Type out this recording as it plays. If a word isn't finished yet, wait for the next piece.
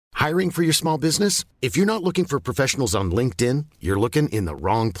Hiring for your small business? If you're not looking for professionals on LinkedIn, you're looking in the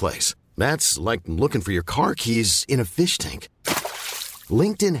wrong place. That's like looking for your car keys in a fish tank.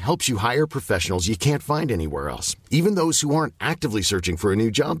 LinkedIn helps you hire professionals you can't find anywhere else, even those who aren't actively searching for a new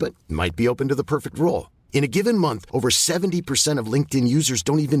job but might be open to the perfect role. In a given month, over 70% of LinkedIn users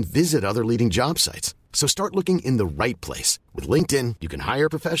don't even visit other leading job sites. So start looking in the right place. With LinkedIn, you can hire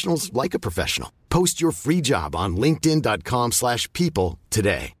professionals like a professional. Post your free job on linkedin.com/people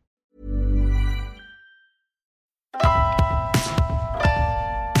today.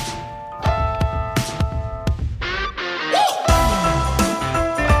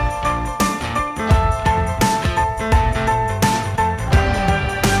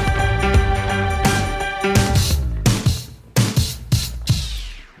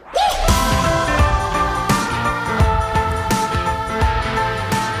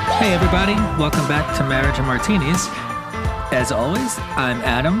 Hey everybody, welcome back to Marriage and Martinis. As always, I'm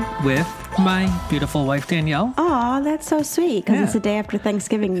Adam with my beautiful wife Danielle. Oh, that's so sweet because it's the day after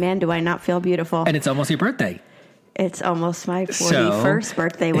Thanksgiving. Man, do I not feel beautiful. And it's almost your birthday. It's almost my 41st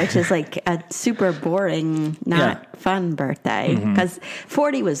birthday, which is like a super boring, not fun birthday. Because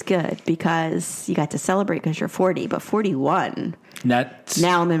 40 was good because you got to celebrate because you're 40, but 41,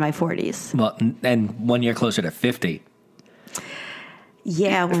 now I'm in my 40s. Well, and 1 year closer to 50.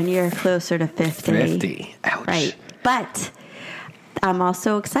 Yeah, 1 year closer to 50. 50. Ouch. Right. But I'm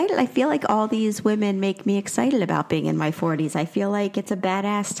also excited. I feel like all these women make me excited about being in my 40s. I feel like it's a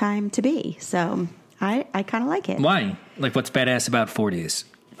badass time to be. So I kind of like it. Why? Like, what's badass about 40s?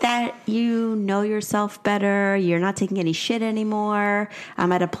 That you know yourself better. You're not taking any shit anymore.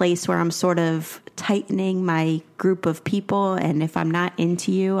 I'm at a place where I'm sort of tightening my group of people. And if I'm not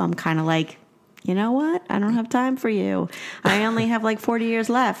into you, I'm kind of like, you know what? I don't have time for you. I only have like 40 years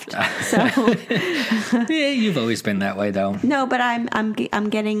left. So Yeah, you've always been that way, though. No, but I'm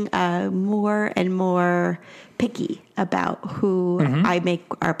getting more and more picky about who I make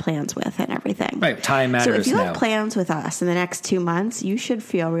our plans with and everything. Right, time matters now. So if you have plans with us in the next 2 months, you should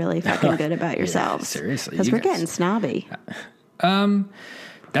feel really fucking good about yourselves. Yeah, seriously. Because we're getting snobby.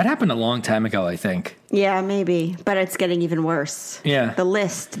 That happened a long time ago, I think. Yeah, maybe. But it's getting even worse. Yeah. The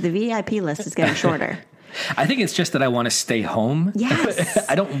VIP list is getting shorter. I think it's just that I want to stay home. Yes.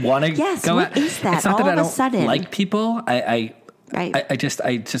 I don't want to go what out. is that? It's not All that I of a don't sudden. like people. Right. I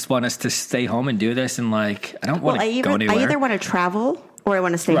just want us to stay home and do this, and like I don't want to go anywhere. I either want to travel or I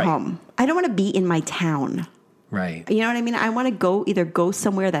want to stay home. I don't want to be in my town. Right. You know what I mean? I want to either go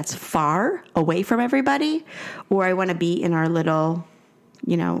somewhere that's far away from everybody, or I want to be in our little,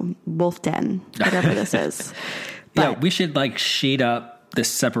 wolf den, whatever this is. But, yeah, we should like sheet up the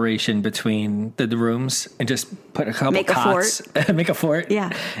separation between the rooms and just put a couple cots, make a fort,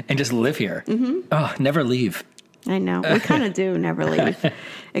 and just live here. Oh, never leave. I know. We kind of do never leave,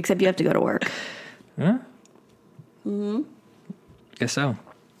 except you have to go to work. Huh? Guess so. All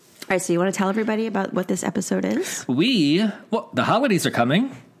right, so you want to tell everybody about what this episode is? The holidays are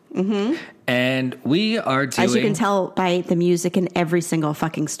coming. And we are doing... As you can tell by the music in every single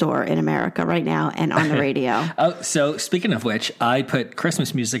fucking store in America right now and on the radio. So speaking of which, I put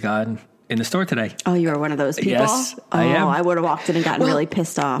Christmas music on in the store today. Oh, you are one of those people? Yes, I am. I would have walked in and gotten really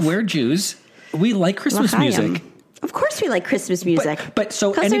pissed off. We're Jews. We like Christmas music. Of course we like Christmas music. But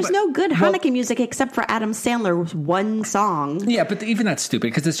so because there's no good Hanukkah music except for Adam Sandler's one song. Yeah, but even that's stupid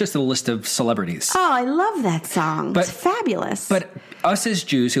because it's just a list of celebrities. Oh, I love that song. It's fabulous. But us as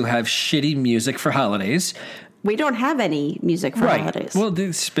Jews who have shitty music for holidays... We don't have any music for holidays. Well,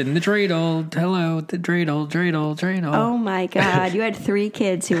 spin the dreidel. Hello, the dreidel. Oh, my God. You had 3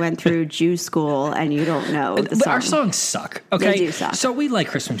 kids who went through Jew school, and you don't know the But song. our songs suck, okay? They do suck. So we like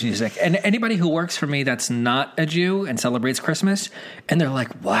Christmas music. And anybody who works for me that's not a Jew and celebrates Christmas, and they're like,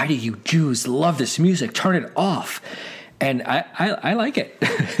 why do you Jews love this music? Turn it off. And I like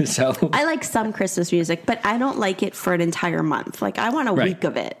it. So I like some Christmas music, but I don't like it for an entire month. Like, I want a week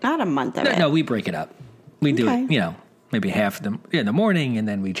of it, not a month of it. No, we break it up. We do it, maybe half of them in the morning, and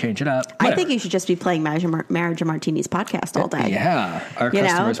then we change it up. Whatever. I think you should just be playing Marriage and Martinis podcast all day. Yeah. Our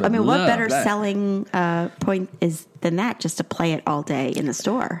customers would what better that. selling point is than that, just to play it all day in the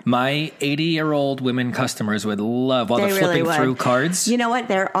store? My 80-year-old women customers would love all the flipping through cards. You know what?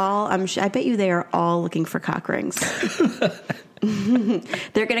 They're all, I bet you they are all looking for cock rings.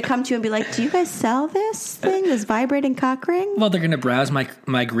 They're going to come to you and be like, do you guys sell this thing, this vibrating cock ring? Well, they're going to browse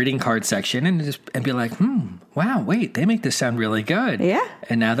my greeting card section and be like, wow, wait, they make this sound really good. Yeah.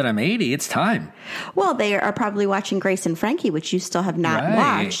 And now that I'm 80, it's time. Well, they are probably watching Grace and Frankie, which you still have not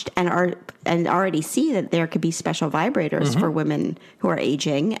watched, and already see that there could be special vibrators for women who are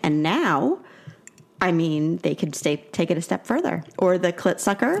aging. And now I mean, they could take it a step further. Or the clit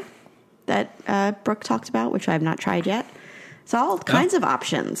sucker that Brooke talked about, which I have not tried yet. It's all kinds of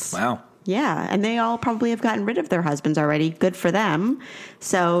options. Wow. Yeah, and they all probably have gotten rid of their husbands already. Good for them.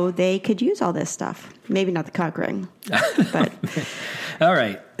 So they could use all this stuff. Maybe not the cock ring, but all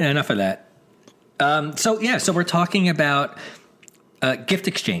right, enough of that. So we're talking about gift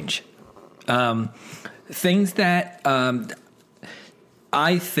exchange, things that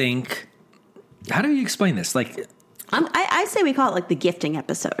I think. How do you explain this? Like, I say we call it like the gifting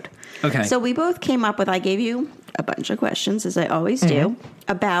episode. Okay. So we both came up with. I gave you a bunch of questions, as I always do,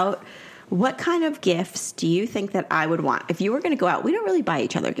 about. What kind of gifts do you think that I would want? If you were going to go out, we don't really buy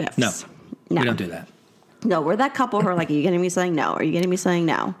each other gifts. No, we don't do that. No, we're that couple who are like, are you getting me something? No. Are you getting me something?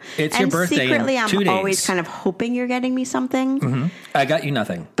 No. It's your birthday secretly, in 2 I'm days. always kind of hoping you're getting me something. Mm-hmm. I got you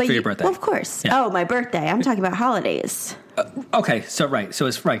nothing for your birthday. Well, of course. Yeah. Oh, my birthday. I'm talking about holidays. Okay, so right. So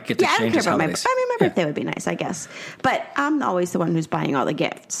it's right. Gift Yeah, I don't exchange care about holidays. my birthday would be nice, I guess. But I'm always the one who's buying all the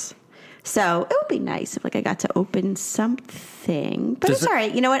gifts. So it would be nice if, like, I got to open something. But it's all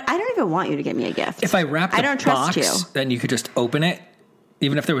right. You know what? I don't even want you to get me a gift. If I wrapped I don't a trust box, you. then you could just open it,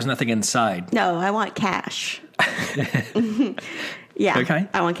 even if there was nothing inside. No, I want cash. Yeah, Okay.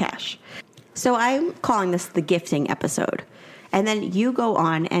 I want cash. So I'm calling this the gifting episode. And then you go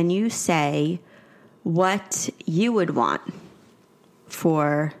on and you say what you would want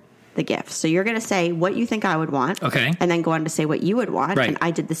for the gift. So you're going to say what you think I would want. Okay. And then go on to say what you would want. Right. And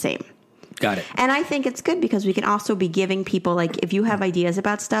I did the same. Got it. And I think it's good because we can also be giving people, like, if you have ideas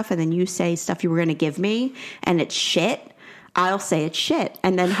about stuff and then you say stuff you were going to give me and it's shit, I'll say it's shit.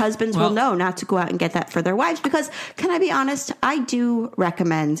 And then husbands will know not to go out and get that for their wives. Because, can I be honest, I do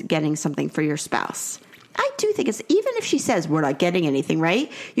recommend getting something for your spouse. I do think it's, even if she says we're not getting anything,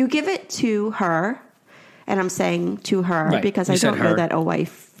 right? You give it to her. And I'm saying to her Right. because You I said don't her. know that a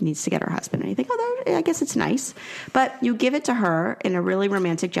wife needs to get her husband anything. Although I guess it's nice. But you give it to her in a really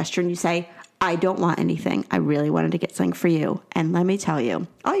romantic gesture and you say, I don't want anything. I really wanted to get something for you. And let me tell you,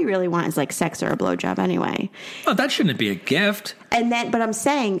 all you really want is like sex or a blowjob anyway. Oh, that shouldn't be a gift. And then, but I'm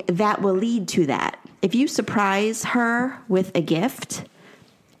saying that will lead to that. If you surprise her with a gift,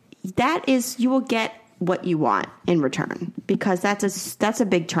 that is, you will get what you want in return because that's a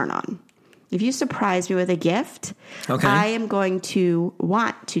big turn on. If you surprise me with a gift, Okay. I am going to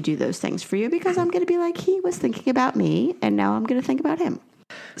want to do those things for you because I'm going to be like, he was thinking about me and now I'm going to think about him.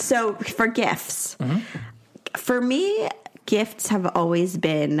 So for gifts, for me, gifts have always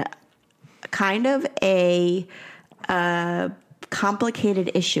been kind of a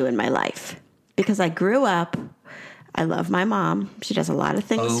complicated issue in my life because I grew up. I love my mom. She does a lot of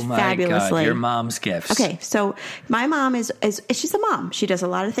things Oh my fabulously. God, your mom's gifts. Okay, so my mom is she's a mom. She does a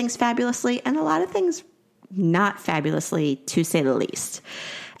lot of things fabulously and a lot of things not fabulously, to say the least.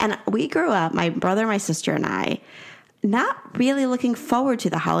 And we grew up, my brother, my sister, and I, not really looking forward to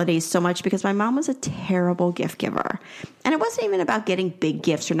the holidays so much because my mom was a terrible gift giver. And it wasn't even about getting big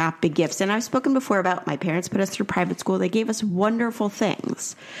gifts or not big gifts. And I've spoken before about my parents put us through private school. They gave us wonderful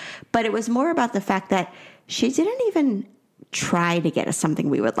things. But it was more about the fact that she didn't even try to get us something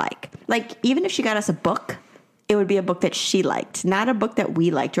we would like. Like, even if she got us a book, it would be a book that she liked, not a book that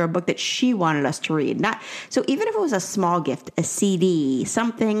we liked or a book that she wanted us to read. So even if it was a small gift, a CD,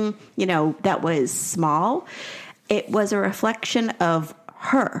 something, that was small, it was a reflection of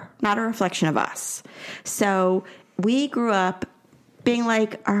her, not a reflection of us. So we grew up being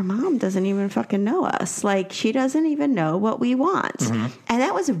like, our mom doesn't even fucking know us. Like, she doesn't even know what we want. Mm-hmm. And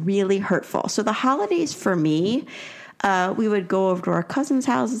that was really hurtful. So the holidays for me, we would go over to our cousins'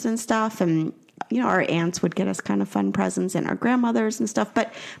 houses and stuff. And, our aunts would get us kind of fun presents and our grandmothers and stuff.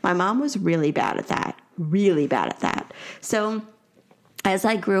 But my mom was really bad at that. So as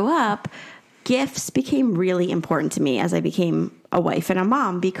I grew up, gifts became really important to me as I became a wife and a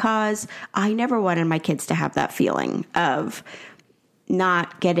mom because I never wanted my kids to have that feeling of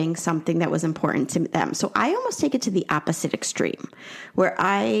not getting something that was important to them. So I almost take it to the opposite extreme where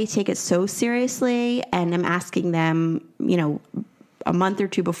I take it so seriously and I'm asking them, a month or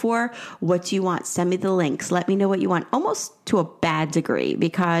two before, what do you want? Send me the links. Let me know what you want, almost to a bad degree,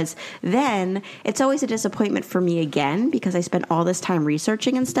 because then it's always a disappointment for me again, because I spent all this time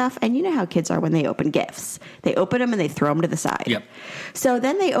researching and stuff. And you know how kids are when they open gifts. They open them and they throw them to the side. Yep. So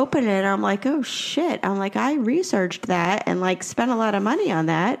then they open it and I'm like, oh shit. I'm like, I researched that and spent a lot of money on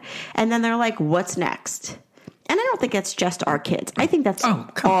that. And then they're like, what's next? And I don't think that's just our kids. I think that's all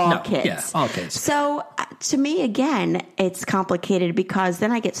kids. Yeah, all kids. So to me, again, it's complicated because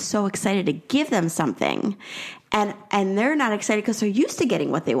then I get so excited to give them something and they're not excited because they're used to getting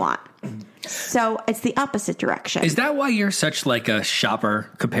what they want. So it's the opposite direction. Is that why you're such like a shopper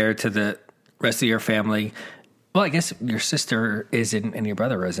compared to the rest of your family. Well, I guess your sister isn't and your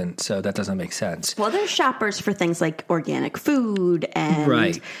brother isn't, so that doesn't make sense. Well, they're shoppers for things like organic food and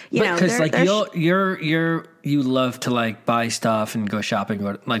right. You know, because like you love to like buy stuff and go shopping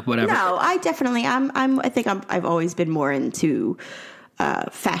or like whatever. No, I definitely I've always been more into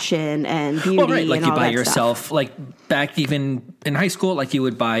fashion and beauty. Well, right, like and you all buy that yourself stuff. like back even in high school, like you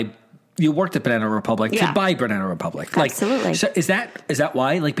would buy. You worked at Banana Republic to buy Banana Republic. Like, absolutely. So is that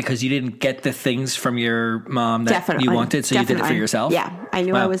why? Like because you didn't get the things from your mom that Definitely. you wanted, so you did it for yourself? Yeah. I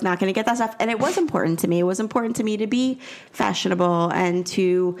knew I was not going to get that stuff. And it was important to me. It was important to me to be fashionable and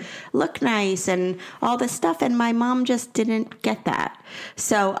to look nice and all this stuff. And my mom just didn't get that.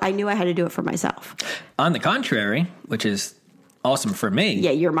 So I knew I had to do it for myself. On the contrary, which is awesome for me.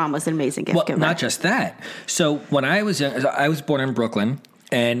 Yeah, your mom was an amazing gift giver. Not just that. So when I was young, I was born in Brooklyn.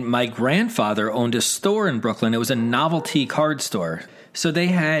 And my grandfather owned a store in Brooklyn. It was a novelty card store. So they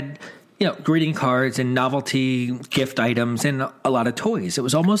had, greeting cards and novelty gift items and a lot of toys. It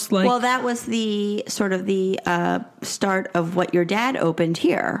was almost like... Well, that was the sort of the start of what your dad opened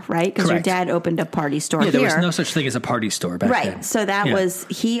here, right? Because your dad opened a party store here. Yeah, there was no such thing as a party store back then. Right. So that was...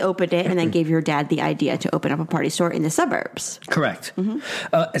 He opened it and then gave your dad the idea to open up a party store in the suburbs. Correct. Mm-hmm.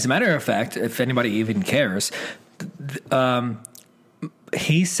 As a matter of fact, if anybody even cares...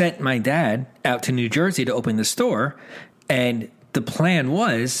 he sent my dad out to New Jersey to open the store, and the plan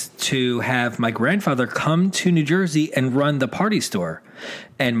was to have my grandfather come to New Jersey and run the party store.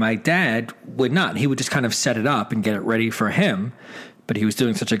 And my dad would not. He would just kind of set it up and get it ready for him. But he was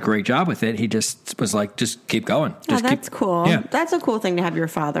doing such a great job with it. He just was like, just keep going. That's cool. Yeah. That's a cool thing to have your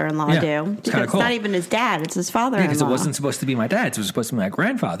father-in-law do. Because it's not even his dad. It's his father-in-law. Because it wasn't supposed to be my dad's. It was supposed to be my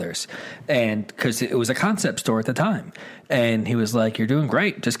grandfather's. And because it was a concept store at the time. And he was like, you're doing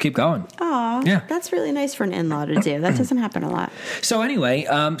great. Just keep going. Aw, yeah. That's really nice for an in-law to do. That doesn't happen a lot. So anyway,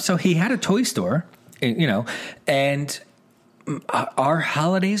 so he had a toy store, and... Our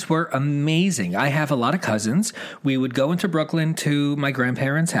holidays were amazing. I have a lot of cousins. We would go into Brooklyn to my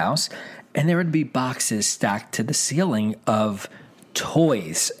grandparents' house, and there would be boxes stacked to the ceiling of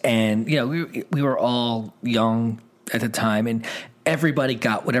toys. And, we were all young at the time, and everybody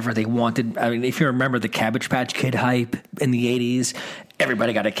got whatever they wanted. I mean, if you remember the Cabbage Patch Kid hype in the 80s,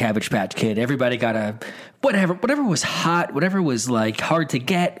 everybody got a Cabbage Patch Kid. Everybody got a whatever was hot, whatever was like hard to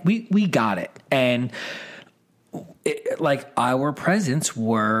get, we got it. And our presents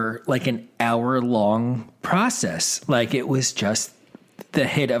were like an hour-long process. Like it was just the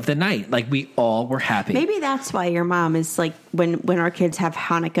hit of the night. Like we all were happy. Maybe that's why your mom is like, when our kids have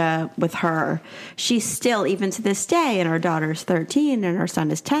Hanukkah with her, she's still, even to this day, and our daughter's 13 and her son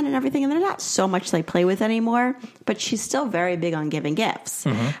is 10 and everything, and they're not so much they play with anymore, but she's still very big on giving gifts.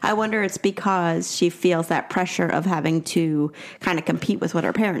 Mm-hmm. I wonder it's because she feels that pressure of having to kind of compete with what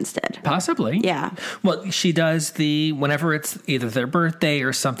her parents did. Possibly. Yeah. Well, she does whenever it's either their birthday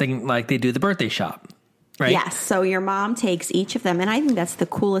or something, like they do the birthday shop. Right? Yes. So your mom takes each of them, and I think that's the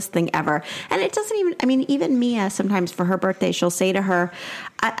coolest thing ever. And it doesn't even Mia, sometimes for her birthday, she'll say to her,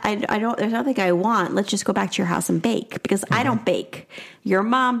 there's nothing I want. Let's just go back to your house and bake, because I don't bake. Your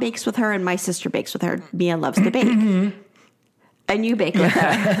mom bakes with her and my sister bakes with her. Mia loves to bake. And you bake with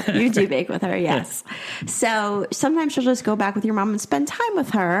her. You do bake with her, yes. So sometimes she'll just go back with your mom and spend time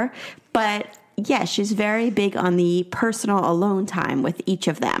with her, but... yeah, she's very big on the personal alone time with each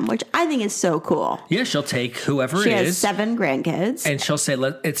of them, which I think is so cool. Yeah, she'll take whoever she it is. She has 7 grandkids. And she'll say,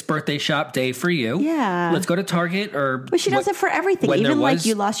 it's birthday shop day for you. Yeah. Let's go to Target or... But she does it for everything. Even like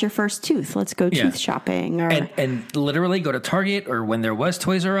you lost your first tooth. Let's go tooth shopping. Or and literally go to Target or when there was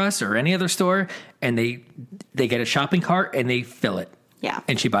Toys R Us or any other store, and they get a shopping cart and they fill it. Yeah.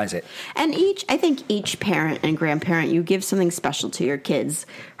 And she buys it. And I think each parent and grandparent, you give something special to your kids.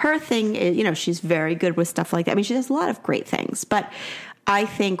 Her thing is, she's very good with stuff like that. I mean, she does a lot of great things. But I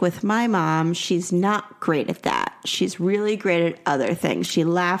think with my mom, she's not great at that. She's really great at other things. She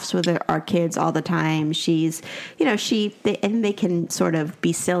laughs with our kids all the time. She's, they can sort of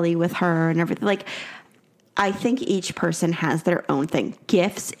be silly with her and everything. Like, I think each person has their own thing.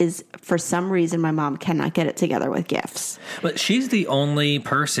 Gifts is, for some reason, my mom cannot get it together with gifts. But she's the only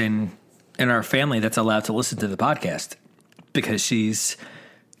person in our family that's allowed to listen to the podcast because she's...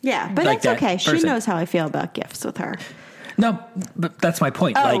 yeah, but like that's okay. Person. She knows how I feel about gifts with her. No, but that's my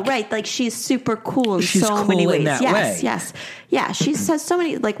point. Oh, right. Like, she's super cool in so cool many ways. In that way. Yes. Yeah, she says so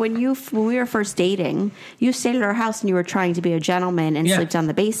many, like when we were first dating, you stayed at our house and you were trying to be a gentleman and sleep down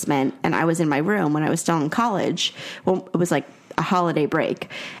the basement. And I was in my room when I was still in college. Well, it was like a holiday break.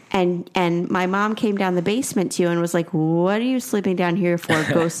 And my mom came down the basement too and was like, "What are you sleeping down here for?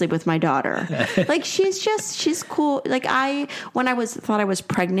 Go sleep with my daughter." Like she's cool. Like when I thought I was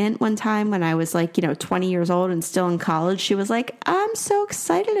pregnant one time when I was like, 20 years old and still in college, she was like, "I'm so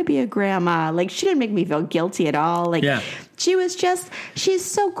excited to be a grandma." Like she didn't make me feel guilty at all. Like she's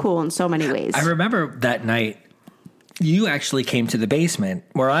so cool in so many ways. I remember that night you actually came to the basement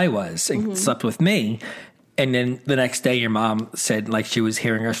where I was and slept with me. And then the next day, your mom said like she was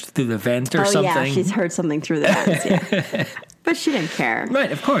hearing us through the vent or something. Yeah, she's heard something through the vents, yeah. But she didn't care.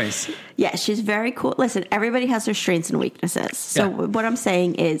 Right, of course. Yeah, she's very cool. Listen, everybody has their strengths and weaknesses. So what I'm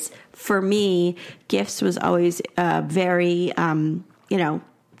saying is, for me, gifts was always a very,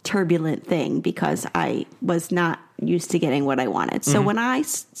 turbulent thing because I was not used to getting what I wanted. So when I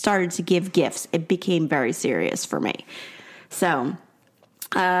started to give gifts, it became very serious for me. So...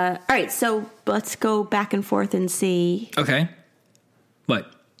 all right, so let's go back and forth and see. Okay.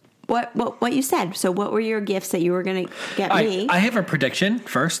 What you said. So what were your gifts that you were going to get me? I have a prediction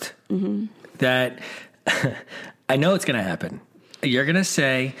first that I know it's going to happen. You're going to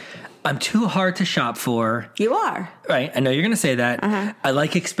say, "I'm too hard to shop for." You are. Right. I know you're going to say that. I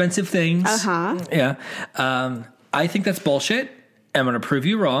like expensive things. Yeah. I think that's bullshit. I'm going to prove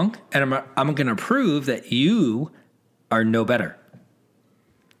you wrong. And I'm going to prove that you are no better.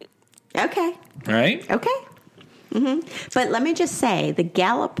 Okay. All right. Okay. But let me just say, the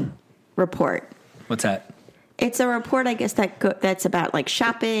Gallup report. What's that? It's a report, I guess, that's about like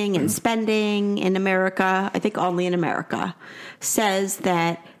shopping and spending in America. I think only in America. Says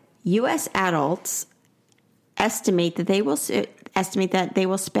that U.S. adults estimate that they will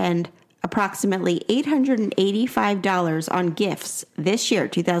spend approximately $885 on gifts this year,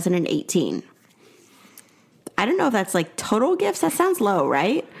 2018. I don't know if that's like total gifts. That sounds low,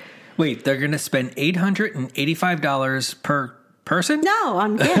 right? Wait, they're going to spend $885 per person? No,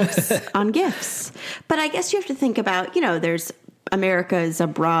 on gifts. On gifts. But I guess you have to think about, there's America is a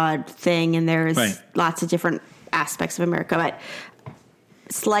broad thing and there's lots of different aspects of America, but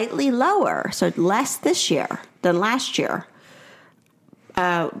slightly lower, so less this year than last year.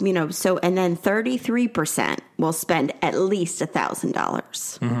 And then 33% will spend at least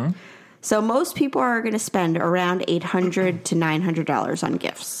 $1,000. So most people are going to spend around $800 to $900 on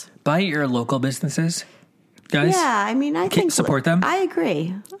gifts. Buy your local businesses, guys. Yeah, I mean, I think support them. I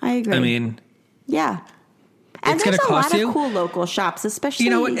agree. I mean, yeah. And there's a lot of cool local shops, especially.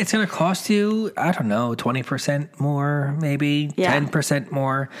 You know what? It's going to cost you, I don't know, 20% more, maybe 10%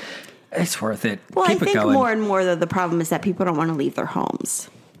 more. It's worth it. Well, Keep I think it going. more and more, though, the problem is that people don't want to leave their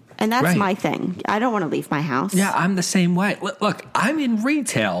homes. And that's my thing. I don't want to leave my house. Yeah, I'm the same way. Look, I'm in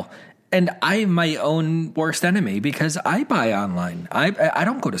retail. And I am my own worst enemy because I buy online. I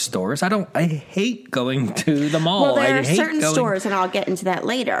don't go to stores. I hate going to the mall. Well, there are certain stores, and I'll get into that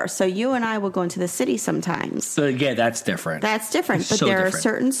later. So you and I will go into the city sometimes. So yeah, that's different. That's different. But there are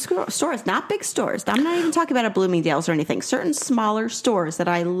certain stores, not big stores. I'm not even talking about a Bloomingdale's or anything. Certain smaller stores that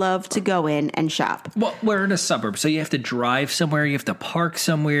I love to go in and shop. Well, we're in a suburb, so you have to drive somewhere. You have to park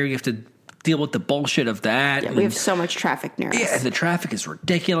somewhere. You have to deal with the bullshit of that. Yeah, we have so much traffic near us. Yeah, the traffic is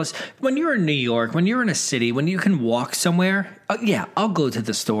ridiculous. When you're in New York, when you're in a city, when you can walk somewhere, I'll go to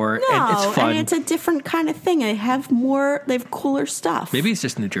the store and it's fun. And it's a different kind of thing. They have cooler stuff. Maybe it's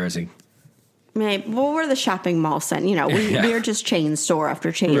just New Jersey. Maybe. Well, we're the shopping mall center. We're just chain store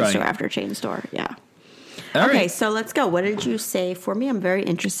after chain store after chain store. Yeah. Okay, so let's go. What did you say for me? I'm very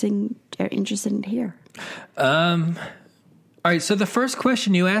interested to hear. All right, so the first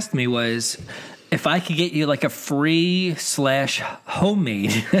question you asked me was if I could get you like a free /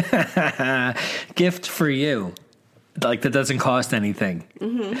 homemade gift for you, like that doesn't cost anything.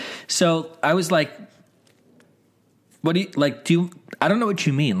 So I was like, what do you, like, I don't know what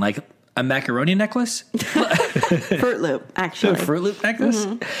you mean, like a macaroni necklace? Fruit Loop, actually. A Fruit Loop necklace?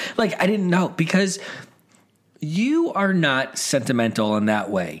 Like, I didn't know because you are not sentimental in that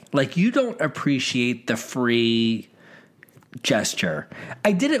way. Like, you don't appreciate the free gesture.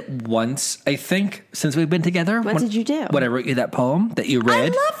 I did it once, I think, since we've been together. What did you do? When I wrote you that poem that you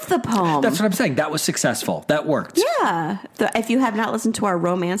read. I love the poem. That's what I'm saying. That was successful. That worked. Yeah. If you have not listened to our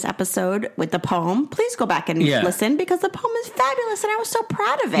romance episode with the poem, please go back and listen because the poem is fabulous and I was so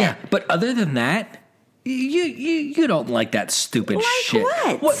proud of it. Yeah. But other than that, you don't like that stupid shit.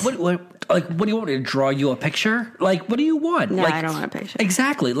 What? Like, what do you want me to draw you a picture? Like, what do you want? No, like, I don't want a picture.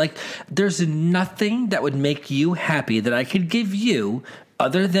 Exactly. Like, there's nothing that would make you happy that I could give you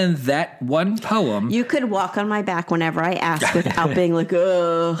other than that one poem. You could walk on my back whenever I ask without being like,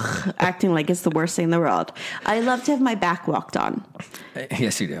 ugh, acting like it's the worst thing in the world. I love to have my back walked on.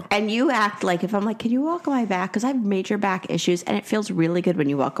 Yes, you do. And you act like if I'm like, can you walk on my back? Because I have major back issues, and it feels really good when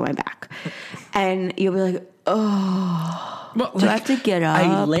you walk on my back. And you'll be like, oh. Well, do I have to get up?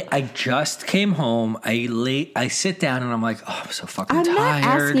 I just came home. I sit down and I'm like, oh, I'm so fucking tired. I'm not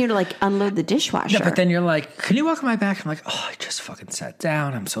asking you to like unload the dishwasher. No, but then you're like, can you walk on my back? I'm like, oh, I just fucking sat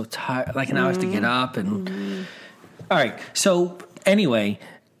down. I'm so tired. Like, now I have to get up. And all right. So anyway,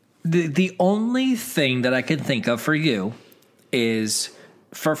 the only thing that I can think of for you is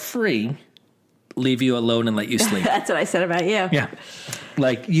for free, leave you alone and let you sleep. That's what I said about you. Yeah.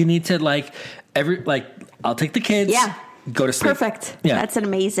 Like, you need to I'll take the kids. Yeah. Go to sleep. Perfect. Yeah. That's an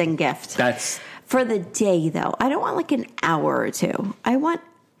amazing gift. That's for the day, though. I don't want like an hour or two. I want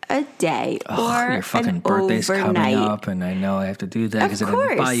a day or your fucking an birthday's overnight. coming up, and I know I have to do that because I Of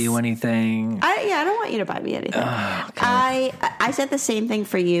didn't buy course. you anything. I don't want you to buy me anything. Okay. I said the same thing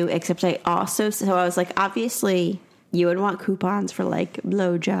for you, except I was like, obviously you would want coupons for like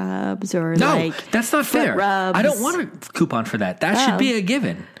blowjobs or No, like that's not foot fair. rubs. I don't want a coupon for that. That should be a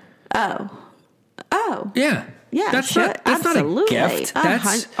given. Oh, Yeah. yeah, That's sure. not a Absolutely. gift.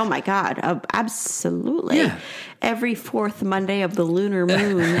 That's Oh my God, absolutely. Yeah. Every fourth Monday of the lunar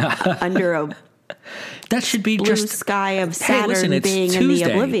moon under a that should be blue just sky of hey, Saturn listen, it's being Tuesday. in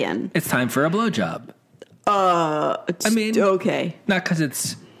the oblivion. It's time for a blowjob. I mean, okay, Not because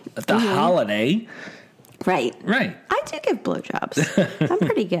it's the holiday. right. Right. I do give blowjobs. I'm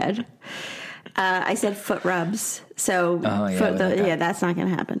pretty good. I said foot rubs, so that's not going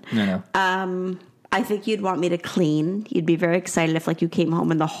to happen. No. I think you'd want me to clean. You'd be very excited if like you came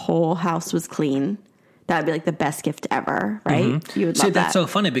home and the whole house was clean. That would be like the best gift ever, right? Mm-hmm. You would See, love that's that. so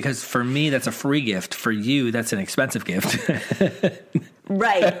funny because for me, that's a free gift. For you, that's an expensive gift.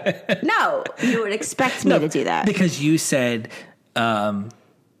 Right. No, you would expect me to do that. Because you said,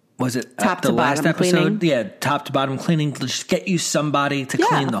 was it Top the to last bottom episode? cleaning? Yeah, top to bottom cleaning. Just get you somebody to Yeah,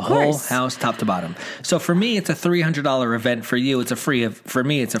 clean the of whole course. house top to bottom. So for me, it's a $300 event. For you, it's a free. For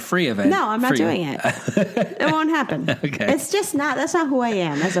me, it's a free event. No, I'm not for you. doing it. It won't happen. Okay. It's just not. That's not who I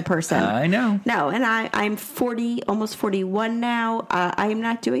am as a person. I know. No, and I'm 40, almost 41 now. I am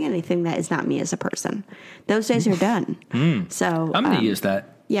not doing anything that is not me as a person. Those days are done. So I'm going to use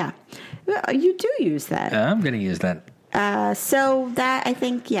that. Yeah, well, you do use that. I'm going to use that. So that I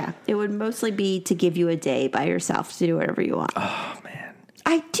think, yeah, it would mostly be to give you a day by yourself to do whatever you want. Oh man,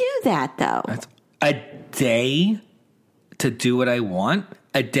 I do that though. that's a day to do what I want.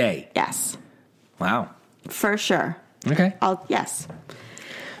 A day. Yes, Wow. for sure. Okay. Yes.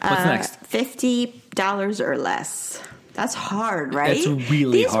 What's next? $50 or less. That's hard, right? It's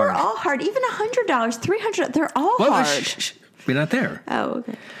really These were hard. all hard. Even $100, $300. They're all Well, hard. shh. We're not there. Oh,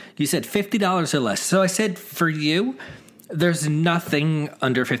 okay. You said $50 or less. So I said for you, there's nothing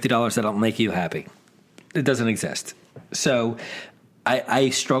under $50 that'll make you happy. It doesn't exist. So I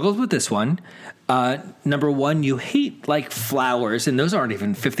struggled with this one. Number one, you hate like flowers, and those aren't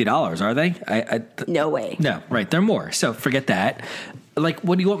even $50, are they? No way. No, right. They're more. So forget that. Like,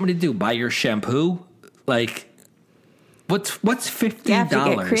 what do you want me to do? Buy your shampoo? Like, what's $50? You have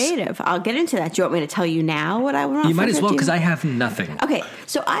to get creative. I'll get into that. Do you want me to tell you now what I want? You might for as well, 50? because I have nothing. Okay,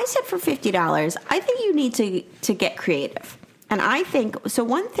 so I said for $50, I think you need to get creative. And I think, so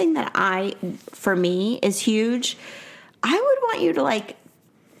one thing that for me is huge, I would want you to like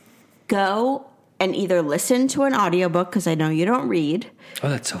go and either listen to an audiobook, because I know you don't read. Oh,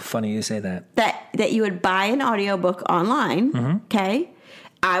 that's so funny you say that. That you would buy an audiobook online, okay?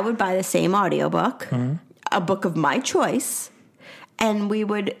 I would buy the same audiobook, a book of my choice, and you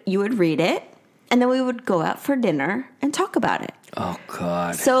would read it, and then we would go out for dinner and talk about it. Oh,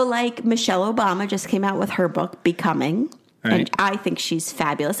 God. So, like, Michelle Obama just came out with her book, Becoming. Right. And I think she's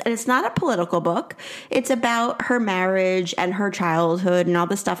fabulous. And it's not a political book. It's about her marriage and her childhood and all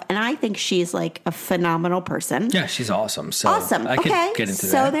this stuff. And I think she's, like, a phenomenal person. Yeah, she's awesome. So Awesome. I could Okay. get into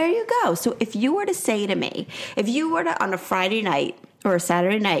so that. there you go. So if you were to say to me, if you were to, on a Friday night or a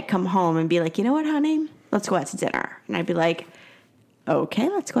Saturday night, come home and be like, you know what, honey? Let's go out to dinner. And I'd be like, okay,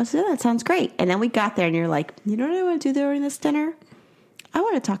 let's go out to dinner. That sounds great. And then we got there and you're like, you know what I want to do during this dinner? I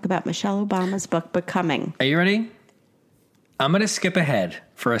want to talk about Michelle Obama's book, Becoming. Are you ready? I'm going to skip ahead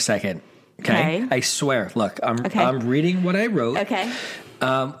for a second. Okay? I swear. Look, I'm reading what I wrote. Okay.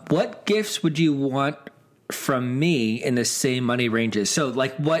 What gifts would you want from me in the same money ranges? So,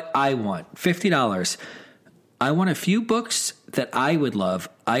 like, what I want. $50. I want a few books that I would love.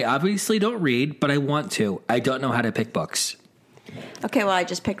 I obviously don't read, but I want to. I don't know how to pick books. Okay, well, I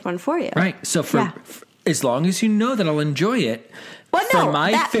just picked one for you. Right. So, as long as you know that I'll enjoy it. Well, for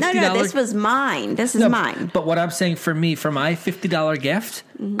my $50, this was mine. This is mine. But what I'm saying for my $50 gift,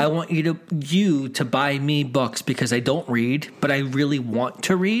 I want you to buy me books because I don't read, but I really want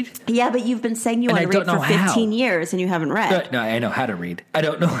to read. Yeah, but you've been saying you want to read for 15 years and you haven't read. No, I know how to read. I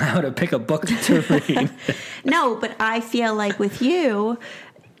don't know how to pick a book to read. No, but I feel like with you,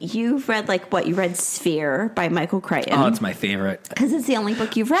 you've read you read Sphere by Michael Crichton. Oh, it's my favorite. Because it's the only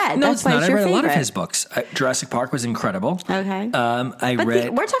book you've read. No, That's it's why not. it's your I read favorite. a lot of his books. Jurassic Park was incredible. Okay.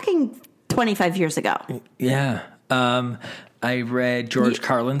 We're talking 25 years ago. Yeah. I read George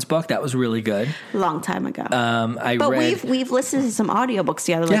Carlin's book. That was really good. Long time ago. We've listened to some audiobooks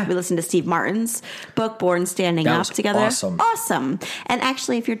together. Like we listened to Steve Martin's book, Born Standing Up, together. Awesome. And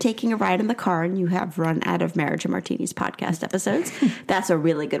actually, if you're taking a ride in the car and you have run out of Marriage and Martinis podcast episodes, that's a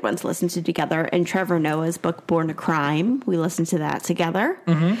really good one to listen to together. And Trevor Noah's book, Born a Crime, we listened to that together.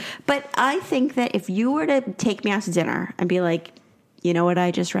 Mm-hmm. But I think that if you were to take me out to dinner and be like, you know what I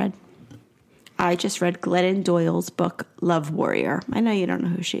just read? I just read Glennon Doyle's book, Love Warrior. I know you don't know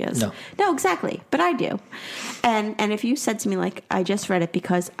who she is. No, exactly. But I do. And if you said to me, like, I just read it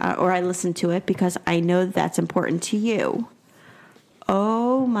because, or I listened to it because I know that's important to you.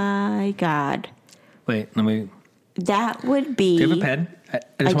 Oh, my God. Wait, let me. That would be. Do you have a pen?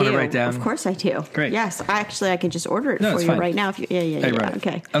 I just want to write down. Of course I do. Great. Yes. I can just order it for you right now. If you,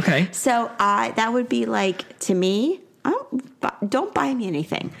 yeah. Okay. So that would be like, to me, don't buy me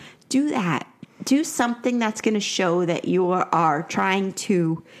anything. Do that. Do something that's going to show that you are trying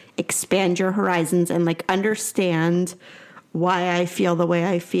to expand your horizons and like understand why I feel the way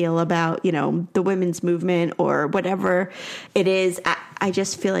I feel about, the women's movement or whatever it is. I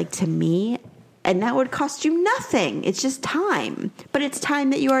just feel like, to me, and that would cost you nothing. It's just time, but it's time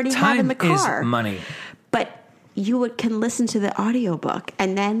that you already have in the car. Time is money. But you can listen to the audiobook,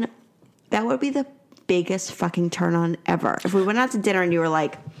 and then that would be the biggest fucking turn on ever. If we went out to dinner and you were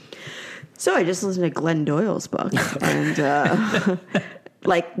like, so I just listened to Glenn Doyle's book, and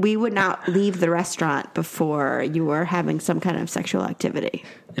we would not leave the restaurant before you were having some kind of sexual activity.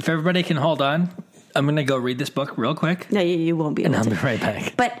 If everybody can hold on, I'm going to go read this book real quick. No, you won't be able to. And I'll be right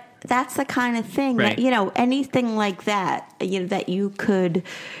back. But that's the kind of thing that, anything like that, that you could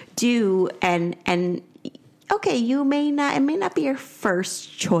do and okay, it may not be your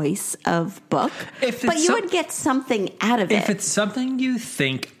first choice of book, but you would get something out of it. If it's something you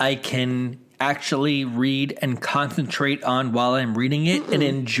think I can actually read and concentrate on while I'm reading it and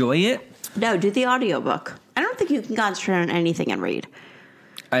enjoy it. No, do the audiobook. I don't think you can concentrate on anything and read.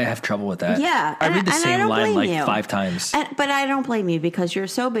 I have trouble with that. Yeah. I read the same line like 5 times. But I don't blame you because you're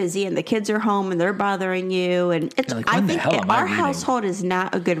so busy and the kids are home and they're bothering you. And I think our household is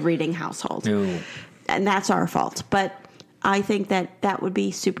not a good reading household. No. And that's our fault. But I think that would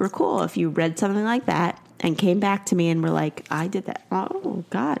be super cool if you read something like that and came back to me and were like, I did that. Oh,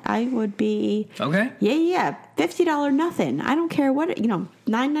 God, I would be. Okay. Yeah. $50 nothing. I don't care what,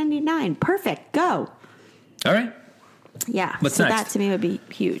 $9.99. Perfect. Go. All right. Yeah. What's so next? That to me would be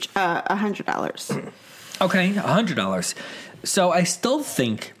huge. $100. Okay. $100. So I still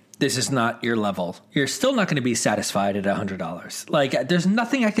think this is not your level. You're still not going to be satisfied at $100. Like, there's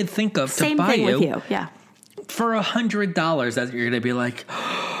nothing I could think of to buy you. Same thing with you, yeah. For $100 that you're going to be like,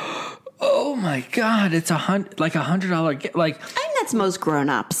 oh my God, it's $100. Like, I think that's most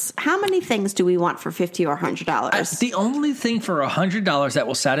grown-ups. How many things do we want for $50 or $100? The only thing for $100 that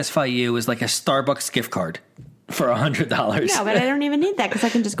will satisfy you is like a Starbucks gift card for $100. No, but I don't even need that because I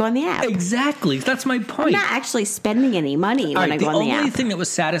can just go on the app. Exactly. That's my point. I'm not actually spending any money when I go on the app. The only thing that would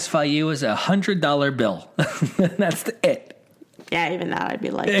satisfy you is a $100 bill. That's it. Yeah, even that I'd be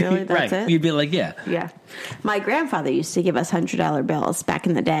like, really? That's it? You'd be like, yeah. Yeah. My grandfather used to give us $100 bills back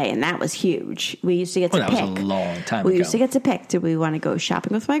in the day, and that was huge. We used to get to pick. That was a long time ago. We used to get to pick. Did we want to go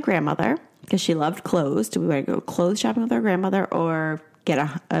shopping with my grandmother because she loved clothes? Did we want to go clothes shopping with our grandmother or get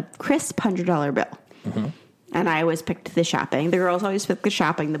a crisp $100 bill? Mm-hmm. And I always picked the shopping. The girls always picked the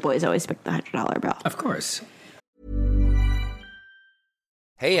shopping. The boys always picked the $100 bill. Of course.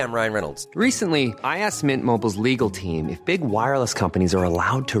 Hey, I'm Ryan Reynolds. Recently, I asked Mint Mobile's legal team if big wireless companies are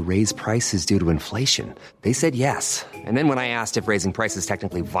allowed to raise prices due to inflation. They said yes. And then when I asked if raising prices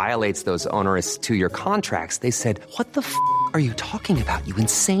technically violates those onerous 2-year contracts, they said, what the f*** are you talking about, you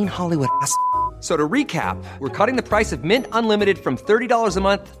insane Hollywood ass f- So to recap, we're cutting the price of Mint Unlimited from $30 a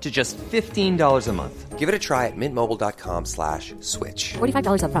month to just $15 a month. Give it a try at mintmobile.com/switch.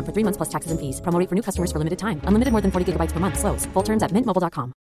 $45 up front for 3 months plus taxes and fees. Promo rate for new customers for limited time. Unlimited more than 40 gigabytes per month. Slows full terms at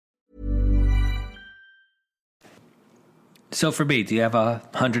mintmobile.com. So for me, do you have a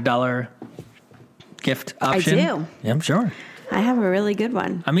 $100 gift option? I do. Yeah, I'm sure. I have a really good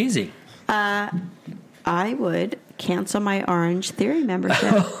one. I'm easy. I would cancel my Orange Theory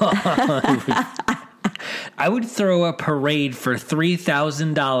membership. I would throw a parade for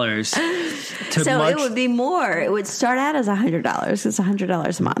 $3,000 to So march. it would be more. It would start out as $100. It's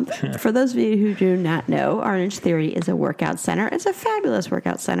 $100 a month. For those of you who do not know, Orange Theory is a workout center. It's a fabulous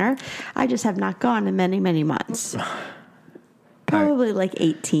workout center. I just have not gone in many, many months. Probably like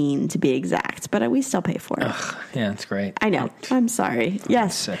 18 to be exact, but we still pay for it. Yeah, it's great. I know. I'm sorry.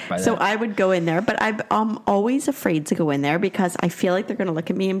 Yes. Sick by So that. I would go in there, but I'm always afraid to go in there because I feel like they're going to look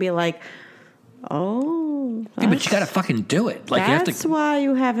at me and be like, oh. Yeah, but you got to fucking do it. Like, you have That's to. why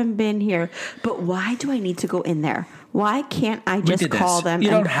you haven't been here. But why do I need to go in there? Why can't I We just did call this. them? You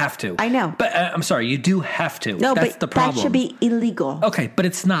and- don't have to. I know. But I'm sorry, you do have to. No, That's but the problem. that should be illegal. Okay, but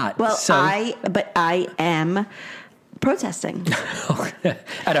it's not. Well, so, I am protesting.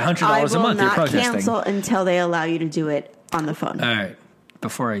 at $100 I a will month, you're not protesting. cancel until they allow you to do it on the phone. All right.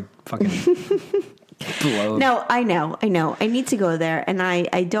 Before I fucking blow. No, I know. I need to go there, and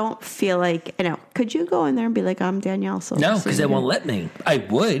I don't feel like, could you go in there and be like, I'm Danielle? So No, because they won't let me. I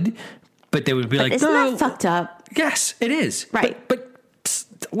would, but they would be like, Isn't no. that fucked up? Yes, it is. Right. But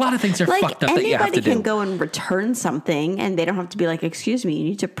a lot of things are Like, fucked up that you have anybody to do. can go and return something, and they don't have to be like, excuse me, you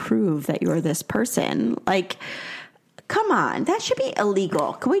need to prove that you're this person. Like, come on, that should be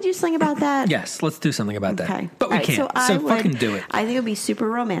illegal. Can we do something about that? Yes, let's do something about Okay. that. But we All right, can't. I So would- fucking do it. I think it would be super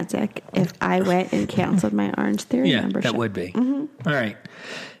romantic if I went and canceled my Orange Theory Yeah, membership. that would be. All right.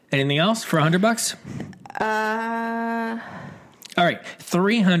 Anything else for $100? All right,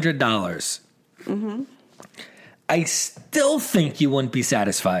 $300. I still think you wouldn't be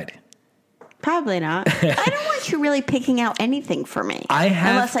satisfied. Probably not. I don't want you really picking out anything for me.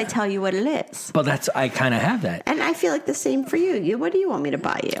 Unless I tell you what it is. But I kind of have that. And I feel like the same for you. What do you want me to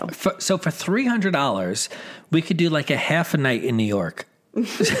buy you? So for $300, we could do like a half a night in New York.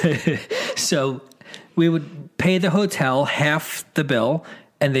 So we would pay the hotel half the bill,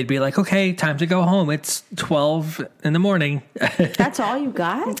 and they'd be like, okay, time to go home. It's 12 in the morning. That's all you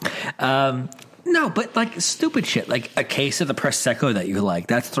got? No, but like stupid shit, like a case of the Prosecco that you like.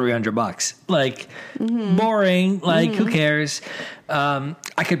 That's $300. Like boring. Like who cares? I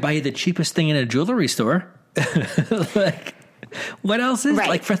could buy you the cheapest thing in a jewelry store. Like what else is Right.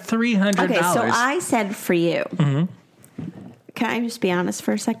 like for $300? Okay, so I said for you. Can I just be honest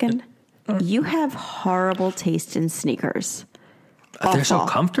for a second? You have horrible taste in sneakers. They're so Awful.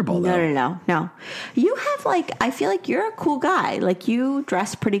 comfortable, though. No. You have I feel like you're a cool guy. Like you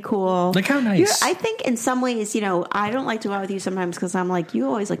dress pretty cool. Look how nice. I think in some ways, I don't like to go out with you sometimes because I'm like, you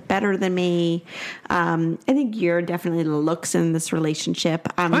always look better than me. I think you're definitely the looks in this relationship.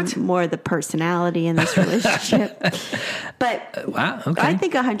 I'm What? more the personality in this relationship. But Wow, okay. I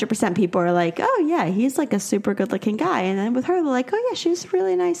think 100% people are like, oh yeah, he's like a super good looking guy. And then with her, they're like, oh yeah, she's a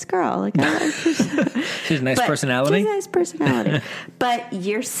really nice girl. Like, I like her. She's a nice But personality. She's a nice personality. But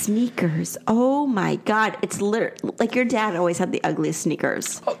your sneakers, oh my God. It's like your dad always had the ugliest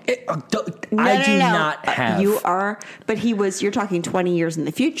sneakers. I do not have. You are, but you're talking 20 years in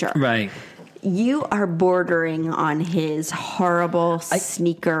the future. Right. You are bordering on his horrible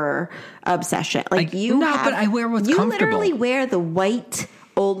sneaker obsession. Like but I wear what's you comfortable. literally wear the white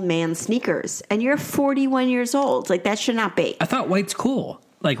old man sneakers and you're 41 years old. Like that should not be. I thought white's cool.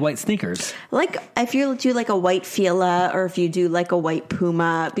 Like white sneakers. Like if you do like a white Fila or if you do like a white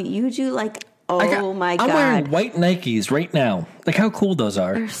Puma, but you do like, my God. I'm wearing white Nikes right now. Like how cool those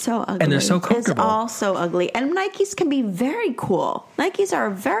are. They're so ugly. And they're so comfortable. It's all so ugly. And Nikes can be very cool. Nikes are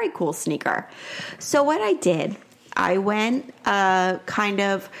a very cool sneaker. So what I did, I went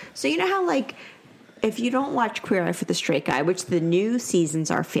so you know how like if you don't watch Queer Eye for the Straight Guy, which the new seasons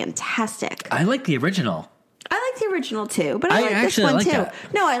are fantastic. I like the original. I like the original too, but I like this actually one like too. that.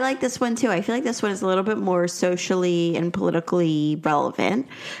 No, I like this one too. I feel like this one is a little bit more socially and politically relevant.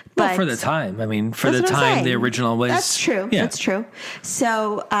 But Well, for the time. I mean, for that's the what I'm time, saying. the original was. That's true. Yeah. That's true.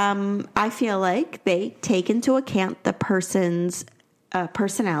 So I feel like they take into account the person's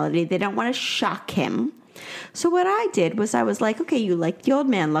personality. They don't want to shock him. So what I did was I was like, okay, you like the old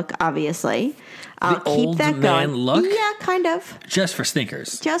man look, obviously. I'll keep old that man going. look? Yeah, kind of. Just for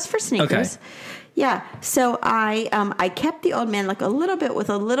sneakers. Just for sneakers. Okay. Yeah. So I kept the old man look a little bit with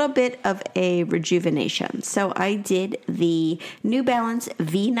a little bit of a rejuvenation. So I did the New Balance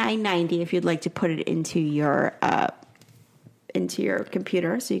V990 if you'd like to put it into your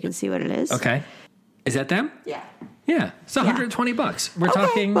computer so you can see what it is. Okay. Is that them? Yeah. Yeah. It's $120. We're Okay.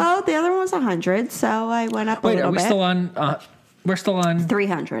 talking. Well, the other one was 100, so I went up a Wait, little are we bit. still on We're still on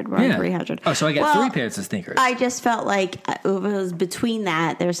 300. We're on 300. Oh, so I get 3 pairs of sneakers. I just felt like it was between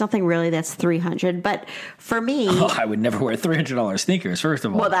that. There's nothing really that's 300. But for me, I would never wear $300 sneakers. First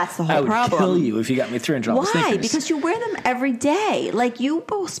of all, well, that's the whole problem. I would kill you if you got me $300 Why? sneakers. Because you wear them every day. Like you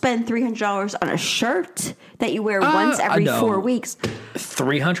will spend $300 on a shirt that you wear once every 4 weeks.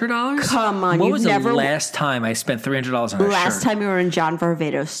 $300? Come on, what was the last time I spent $300 on a shirt? Last time you were in John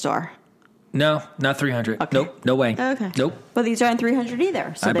Varvatos' store. No, not 300. Okay. Nope, no way. Okay. Nope. Well, these aren't 300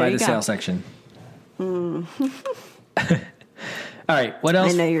 either. So I there buy you the go. sale section. All right, what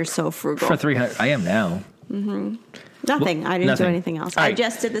else? I know you're so frugal. For 300, I am now. Nothing. I didn't do nothing. anything else. All I right.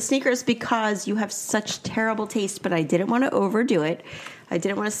 just did the sneakers because you have such terrible taste, but I didn't want to overdo it. I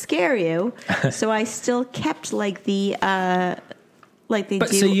didn't want to scare you, so I still kept like the But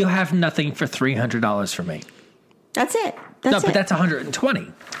so you have nothing for $300 for me. That's it. No, That's but it. that's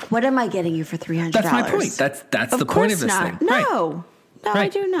 $120. What am I getting you for $300? That's my point. That's the point of this not. thing. No, Right. no, I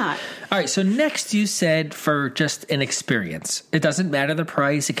Right. do not. All right, so next you said for just an experience. It doesn't matter the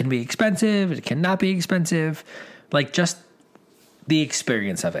price. It can be expensive. It cannot be expensive. Like just the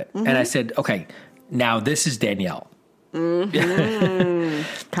experience of it. And I said, okay, now this is Danielle. Come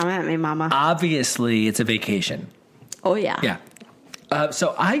at me, Mama. Obviously, it's a vacation. Oh yeah. Yeah.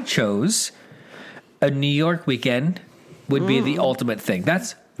 So I chose a New York weekend would be the ultimate thing.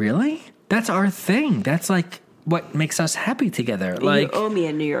 That's our thing. That's like what makes us happy together. Like you owe me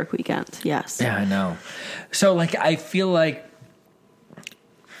a New York weekend. Yes. Yeah, I know. So, like, I feel like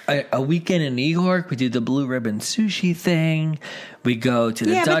a weekend in New York, we do the blue ribbon sushi thing. We go to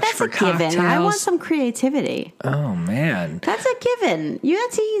the Yeah, but Dutch that's for a given. cocktails. I want some creativity. Oh man, That's a given.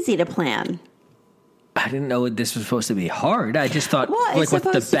 That's easy to plan. I didn't know this was supposed to be hard. I just thought, Well, like, it's what's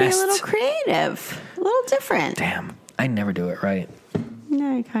the supposed to be a best? little creative, a little different. Damn, I never do it right.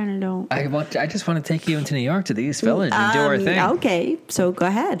 No, I kind of don't. I just want to take you into New York to the East Village and do our thing. Okay, so go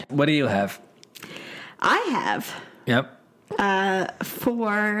ahead. What do you have? I have Yep.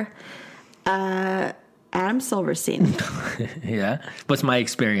 for Adam Silverstein. Yeah. What's my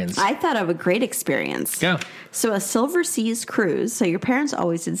experience? I thought of a great experience. Go. So a Silver Seas cruise. So your parents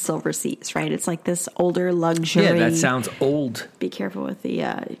always did Silver Seas, right? It's like this older luxury. Yeah, that sounds old. Be careful with the.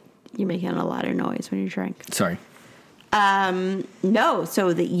 You're making a lot of noise when you drink. Sorry. No,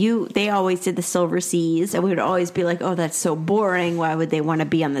 so they always did the Silver Seas, and we would always be like, oh, that's so boring. Why would they want to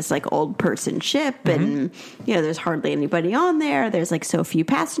be on this like old person ship? And there's hardly anybody on there. There's like so few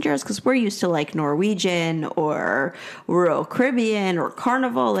passengers because we're used to like Norwegian or Royal Caribbean or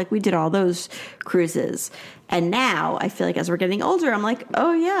Carnival. Like we did all those cruises. And now I feel like as we're getting older, I'm like,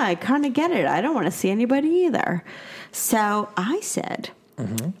 oh yeah, I kind of get it. I don't want to see anybody either. So I said,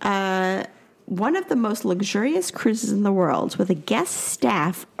 one of the most luxurious cruises in the world with a guest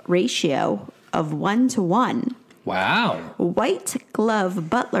staff ratio of 1-to-1. Wow. White glove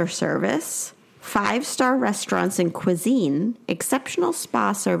butler service, 5-star restaurants and cuisine, exceptional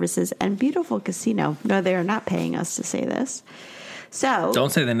spa services, and beautiful casino. No, they are not paying us to say this. So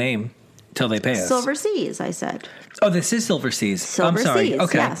Don't say the name till they pay us. Silver Seas, I said. Oh, this is Silver Seas. Silver I'm sorry. Seas,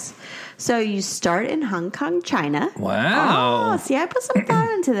 Okay. yes. So you start in Hong Kong, China. Wow. Oh, see, I put some thought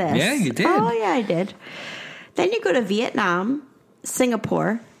into this. Yeah, you did. Oh, yeah, I did. Then you go to Vietnam,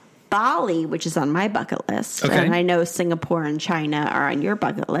 Singapore, Bali, which is on my bucket list. Okay. And I know Singapore and China are on your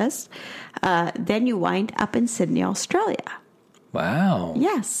bucket list. Then you wind up in Sydney, Australia. Wow.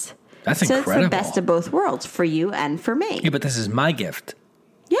 Yes. That's so incredible. it's the best of both worlds for you and for me. Yeah, but this is my gift.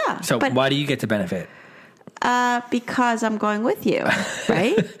 Yeah. So but, why do you get to benefit? because I'm going with you,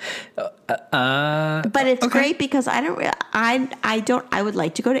 right? But it's okay. great because I would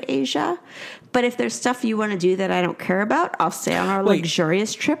like to go to Asia, but if there's stuff you want to do that I don't care about, I'll stay on our Wait.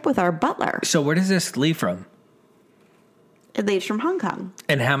 luxurious trip with our butler. So where does this leave from? It leaves from Hong Kong.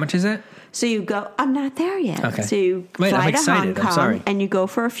 And how much is it? So you go, I'm not there yet. Okay. So you Wait, fly I'm to Hong excited. I'm Kong sorry. and you go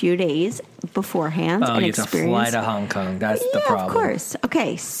for a few days beforehand Oh, and you have to experience. fly to Hong Kong. That's the Yeah, problem. of course.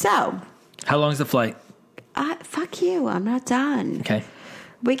 Okay, so How long is the flight? fuck you. I'm not done. Okay.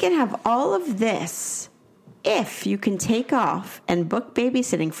 We can have all of this if you can take off and book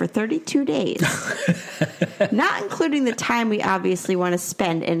babysitting for 32 days, not including the time we obviously want to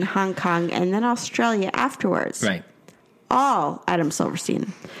spend in Hong Kong and then Australia afterwards. Right. All Adam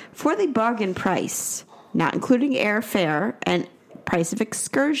Silverstein for the bargain price, not including airfare and price of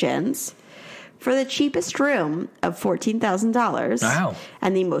excursions, for the cheapest room of $14,000. Wow.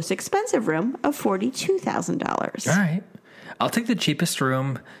 And the most expensive room of $42,000. All right. I'll take the cheapest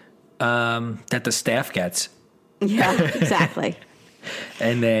room that the staff gets. Yeah, exactly.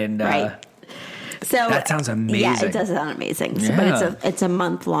 And then Right. So that sounds amazing. Yeah, it does sound amazing. So, Yeah. but it's a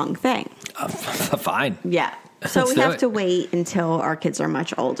month long thing. fine. Yeah. So Let's we do have it. to wait until our kids are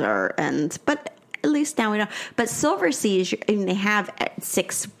much older, but at least now we know. But Silver Seas, I mean, they have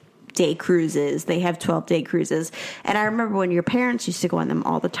 6-day cruises, they have 12-day cruises, and I remember when your parents used to go on them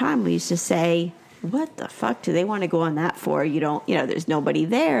all the time. We used to say, "What the fuck do they want to go on that for? You don't, there's nobody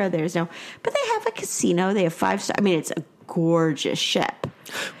there. But they have a casino. They have 5-star. I mean, it's a gorgeous ship."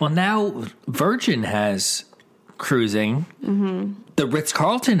 Well, now Virgin has cruising. Mm-hmm. The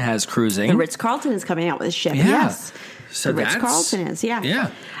Ritz-Carlton has cruising. The Ritz-Carlton is coming out with a ship. Yeah. Yes. So the Ritz-Carlton is, yeah.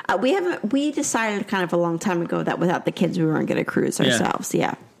 Yeah. We decided kind of a long time ago that without the kids, we weren't going to cruise ourselves.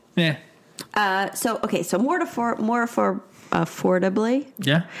 Yeah. Yeah. So more for affordably.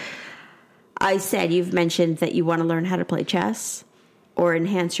 Yeah. I said you've mentioned that you want to learn how to play chess or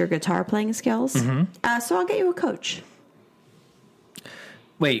enhance your guitar playing skills. Mm-hmm. So I'll get you a coach.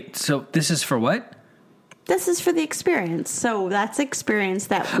 Wait, so this is for what? This is for the experience. So that's experience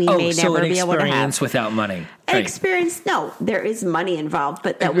that we may so never an be able to have. experience without money. An Right. experience, no, there is money involved,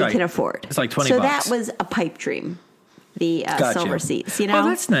 but that we Right. can afford. It's like $20. So that was a pipe dream. The Gotcha. Silver Seas, Oh,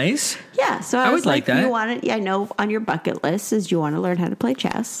 that's nice. Yeah, so I I was would like that. You want it? Yeah, I know on your bucket list is you want to learn how to play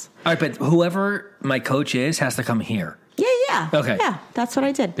chess. All right, but whoever my coach is has to come here. Yeah. Okay. Yeah, that's what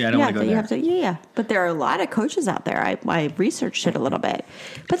I did. Yeah, I don't wanna go that you there. have to, yeah. But there are a lot of coaches out there. I researched it a little bit.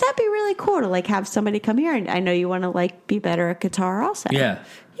 But that'd be really cool to like have somebody come here, and I know you want to like be better at guitar also. Yeah.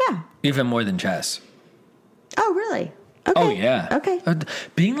 Yeah. Even more than chess. Oh, really? Okay. Oh, yeah. Okay.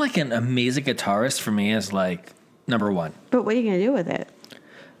 Being like an amazing guitarist for me is like number one. But what are you going to do with it?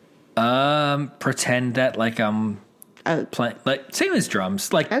 Pretend that like I'm playing, like same as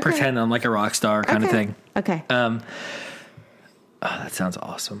drums, like Okay. pretend I'm like a rock star kind of Okay. thing. Okay. Oh, that sounds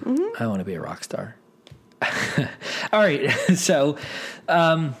awesome. Mm-hmm. I want to be a rock star. All right. So,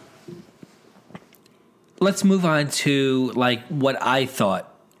 let's move on to like what I thought.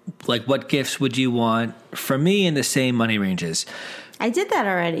 Like, what gifts would you want from me in the same money ranges? I did that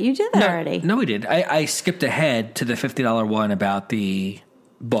already. You did that already. No, we did. I skipped ahead to the $50 one about the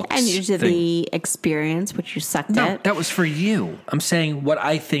books. And you did thing. the experience, which you sucked No, at. that was for you. I'm saying what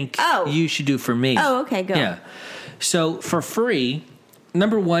I think you should do for me. Oh, okay, go. Yeah. So for free,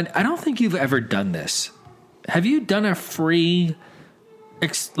 number one, I don't think you've ever done this. Have you done a free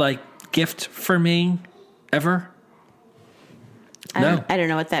gift for me ever? I don't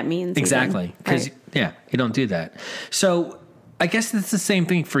know what that means. Exactly. even. Because, Right. you don't do that. So I guess it's the same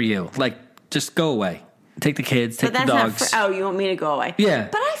thing for you. Like, just go away. Take the kids, take But the that's dogs. not you want me to go away? Yeah.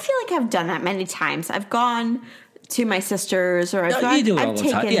 But I feel like I've done that many times. I've gone to my sisters, or I've No, gone. you do it I've all the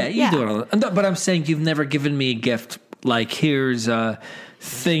taken, time. Yeah, you do it all the time. But I'm saying you've never given me a gift like here's a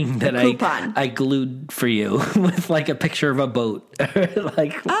thing that coupon. I glued for you with like a picture of a boat.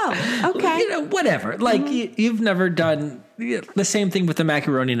 Like, Oh, okay. Whatever. Like you've never done the same thing with the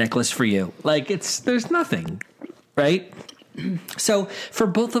macaroni necklace for you. Like there's nothing, right? So for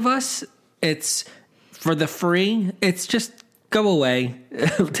both of us, it's for the free. It's just go away,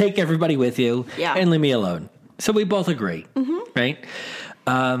 take everybody with you, and leave me alone. So we both agree, right?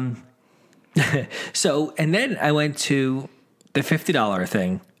 So, and then I went to the $50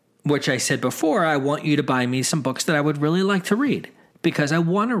 thing, which I said before, I want you to buy me some books that I would really like to read because I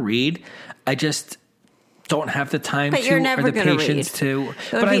want to read. I just don't have the time But you're or never the gonna patience read. to. It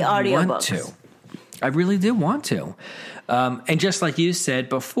would But be I want audiobooks. to. I really do want to. And just like you said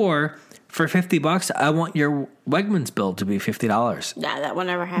before, for $50, I want your Wegmans bill to be $50. Nah, that will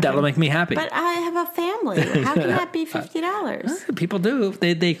never happen. That'll make me happy. But I have a family. How can that be $50? People do.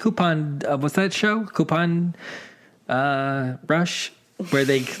 They coupon. What's that show? Coupon Rush, where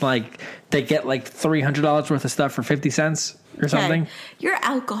they get like $300 worth of stuff for 50 cents or something. Your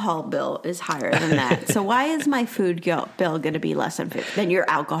alcohol bill is higher than that. So why is my food bill going to be less than your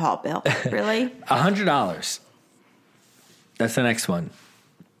alcohol bill? Really? $100. That's the next one.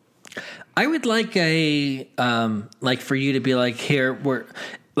 I would like for you to be like, here, we're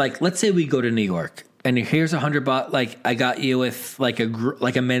like, let's say we go to New York and here's $100. Like I got you with like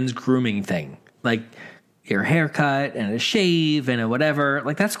a men's grooming thing, like your haircut and a shave and a whatever.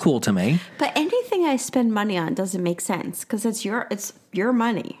 Like that's cool to me. But anything I spend money on doesn't make sense because it's your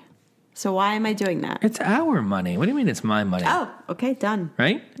money. So why am I doing that? It's our money. What do you mean it's my money? Oh, okay, done.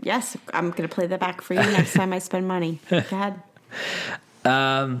 Right? Yes, I'm going to play that back for you next time I spend money. Go ahead.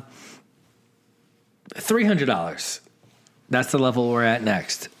 $300. That's the level we're at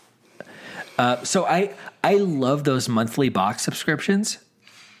next. So I love those monthly box subscriptions.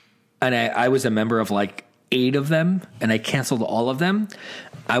 And I was a member of like 8 of them and I canceled all of them.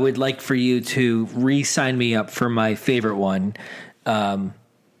 I would like for you to re-sign me up for my favorite one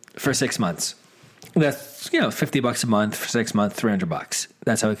for 6 months. That's, $50 a month for 6 months, $300.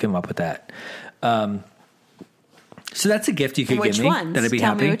 That's how we came up with that. So that's a gift you could Which give me. ones? That I'd be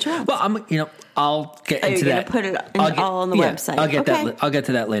Tell happy. me which ones. Well, I'll get into you're that. gonna put it all on the website. I'll get Okay. that. I'll get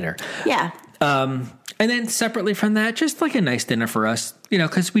to that later. Yeah. And then separately from that, just like a nice dinner for us,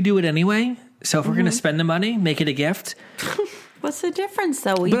 because we do it anyway. So if we're going to spend the money, make it a gift. What's the difference,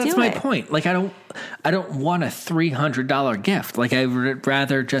 though? But that's my point. Like, I don't want a $300 gift. Like, I would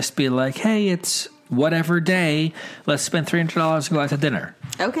rather just be like, hey, it's whatever day. Let's spend $300 and go out to dinner.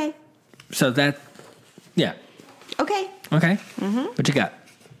 Okay. So yeah. Okay. Okay. What you got?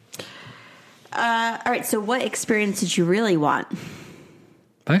 All right. So what experience did you really want?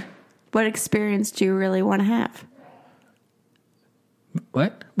 What? What experience do you really want to have?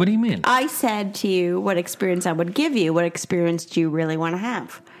 What? What do you mean? I said to you what experience I would give you. What experience do you really want to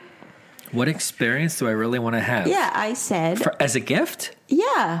have? What experience do I really want to have? Yeah, I said. As a gift?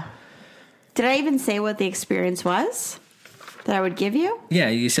 Yeah. Did I even say what the experience was that I would give you? Yeah,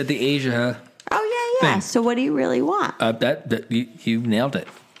 you said the Asia. Oh, yeah. Thing. So what do you really want? That you nailed it.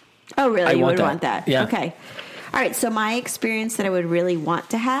 Oh, really? You want would that. want that? Yeah. Okay. All right. So my experience that I would really want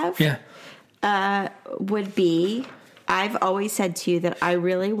to have would be, I've always said to you that I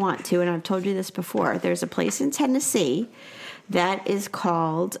really want to, and I've told you this before, there's a place in Tennessee that is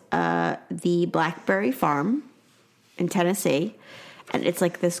called the Blackberry Farm in Tennessee. And it's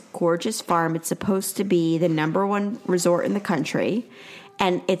like this gorgeous farm. It's supposed to be the #1 resort in the country.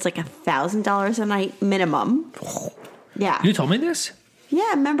 And it's like $1,000 a night minimum. Yeah. You told me this? Yeah,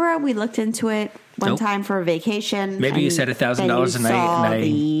 remember we looked into it one Nope. time for a vacation. Maybe you said $1,000 a night and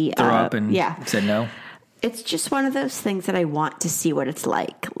I threw up and said no. It's just one of those things that I want to see what it's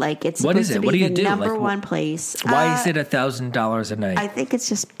like. Like it's What supposed is it? to be What do you the do? number Like, one place. Why is it $1,000 a night? I think it's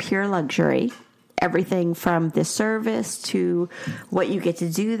just pure luxury. Everything from the service to what you get to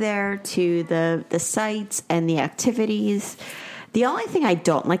do there to the sites and the activities. The only thing I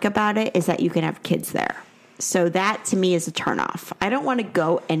don't like about it is that you can have kids there. So that to me is a turnoff. I don't want to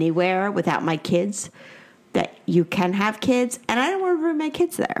go anywhere without my kids that you can have kids, and I don't want to bring my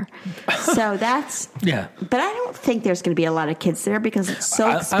kids there. So that's yeah. But I don't think there's going to be a lot of kids there because it's so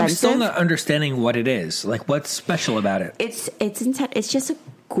expensive. I'm still not understanding what it is. Like, what's special about it? It's just a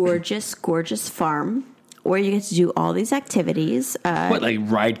gorgeous, gorgeous farm where you get to do all these activities. What, like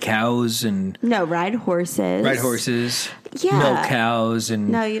ride cows and No, ride horses. Yeah. milk cows and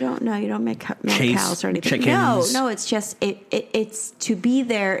No, you don't. No, you don't milk Chase cows or anything. chickens. No, it's just it's to be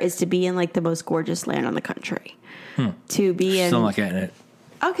there is to be in like the most gorgeous land on the country. To be in. still not getting it.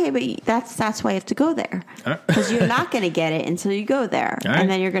 Okay, but that's why you have to go there because you're not going to get it until you go there, All right. and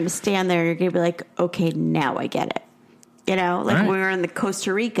then you're going to stand there and you're going to be like, okay, now I get it. You know, like All right. when we were in the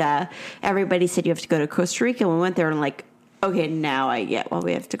Costa Rica, everybody said you have to go to Costa Rica. And we went there and like, okay, now I get why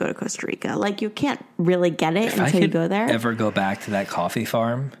we have to go to Costa Rica. Like you can't really get it If I until you could go there. ever go back to that coffee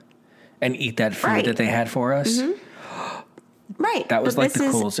farm and eat that food Right. that they had for us, Right. that was But like this the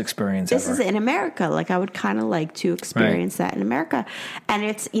is- coolest experience This ever. is in America. Like I would kind of like to experience that in America. And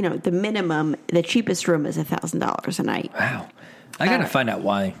it's, the minimum, the cheapest room is $1,000 a night. Wow. I got to find out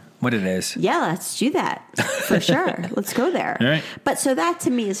what it is. Yeah, let's do that for sure. Let's go there. All right. But so that to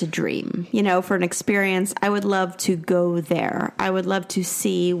me is a dream, for an experience. I would love to go there. I would love to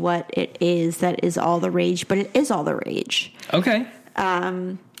see what it is that is all the rage, but it is all the rage. Okay.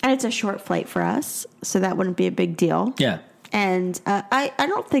 And it's a short flight for us, so that wouldn't be a big deal. Yeah. And I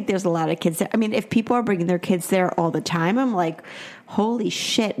don't think there's a lot of kids there. I mean, if people are bringing their kids there all the time, I'm like, holy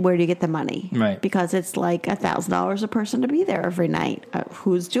shit, where do you get the money? Right. Because it's like $1,000 a person to be there every night.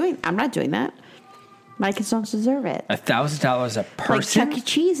 I'm not doing that. My kids don't deserve it. $1,000 a Like person? Chuck E.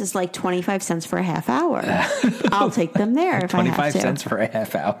 Cheese is like 25 cents for a half hour. I'll take them there if I have 25 to. cents for a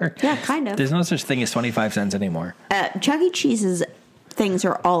half hour? Yeah, kind of. There's no such thing as 25 cents anymore. Chuck E. Cheese's things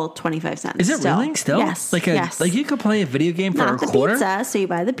are all 25 cents. Is it really still? Yes. Like yes. like you could play a video game for Not a the quarter? pizza, so you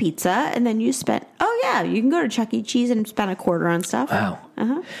buy the pizza and then you spend. Oh yeah, you can go to Chuck E. Cheese and spend a quarter on stuff. Wow.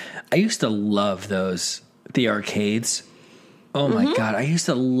 I used to love the arcades. Oh my God. I used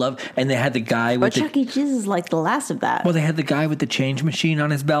to love, and they had the guy with But Chuck E. Cheese is like the last of that. well, they had the guy with the change machine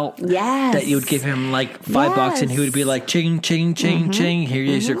on his belt. Yes. That you would give him like $5 and he would be like, ching, ching, ching, ching.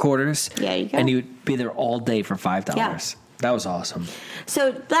 Here's your quarters. Yeah, you go. And he would be there all day for $5. Yeah. That was awesome.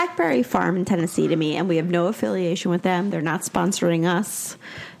 So Blackberry Farm in Tennessee to me, and we have no affiliation with them. They're not sponsoring us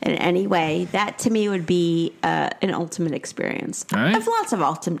in any way. That to me would be an ultimate experience. All right. I have lots of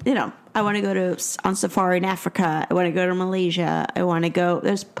ultimate, I want to go on safari in Africa. I want to go to Malaysia. I want to go.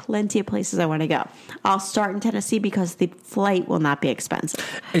 There's plenty of places I want to go. I'll start in Tennessee because the flight will not be expensive.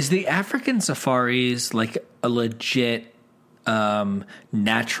 Is the African safaris like a legit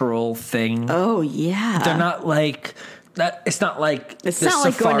natural thing? Oh, yeah. They're not like It's not like It's the not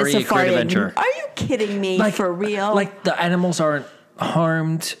like going to Safari Safari. Great Adventure. Are you kidding me? For real? Like the animals aren't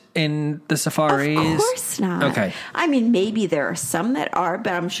harmed in the safaris? Of course not. Okay. I mean, maybe there are some that are,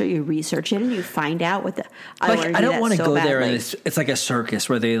 but I'm sure you research it and you find out what the. I don't want to go there and it's like a circus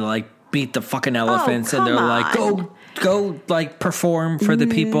where they like beat the fucking elephants and they're like, go like perform for the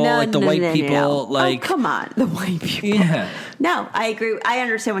people, like the white people. No. Like, oh, come on, the white people. Yeah. No, I agree. I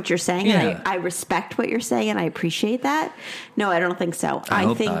understand what you're saying. Yeah. And I respect what you're saying, and I appreciate that. No, I don't think so. I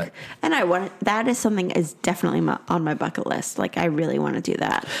hope think, not. and I want that is something is definitely on my bucket list. Like, I really want to do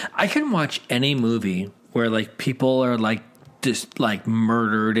that. I can watch any movie where like people are like just like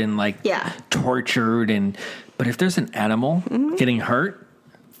murdered and like tortured, but if there's an animal getting hurt,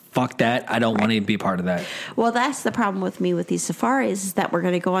 fuck that. I don't want to be part of that. Well, that's the problem with me with these safaris is that we're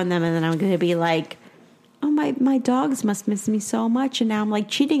going to go on them and then I'm going to be like, oh, my dogs must miss me so much. And now I'm like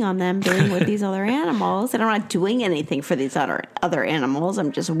cheating on them being with these other animals. And I'm not doing anything for these other animals.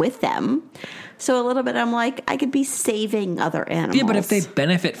 I'm just with them. So a little bit, I'm like, I could be saving other animals. Yeah, but if they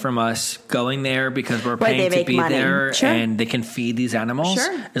benefit from us going there because we're paying to be money. there Sure. and they can feed these animals,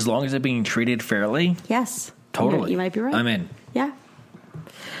 as long as they're being treated fairly. Yes. Totally. You might be right. I'm in. Yeah.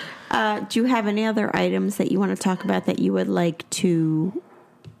 Do you have any other items that you want to talk about that you would like to,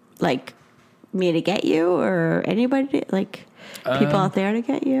 like, me to get you or anybody, like, people out there to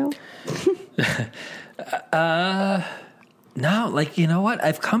get you? No, like, you know what?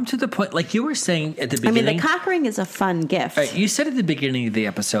 I've come to the point, like you were saying at the beginning. I mean, the cock ring is a fun gift. Right, you said at the beginning of the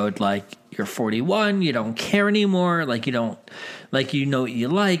episode, like, you're 41, you don't care anymore, like, you don't, like, you know what you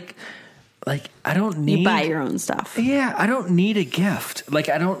like. Like, I don't need... You buy your own stuff. Yeah, I don't need a gift. Like,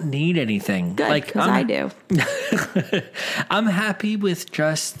 I don't need anything. Good, like, because I do. I'm happy with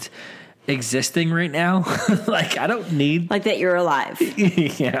just existing right now. Like, I don't need... Like that you're alive.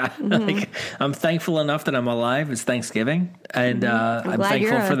 Yeah. Like, I'm thankful enough that I'm alive. It's Thanksgiving. And I'm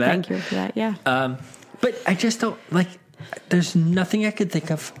thankful for that. Thank you for that, yeah. But I just don't... Like, there's nothing I could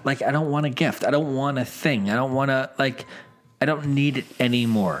think of. Like, I don't want a gift. I don't want a thing. I don't want to, like... I don't need it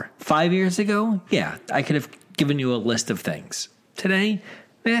anymore. 5 years ago, yeah, I could have given you a list of things. Today,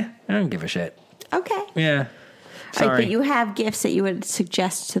 I don't give a shit. Okay. Yeah. Sorry. Right, but you have gifts that you would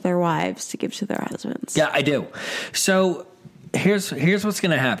suggest to their wives to give to their husbands. Yeah, I do. So here's what's going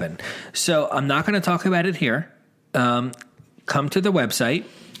to happen. So I'm not going to talk about it here. Come to the website.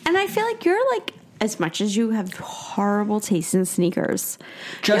 And I feel like you're like, as much as you have horrible taste in sneakers,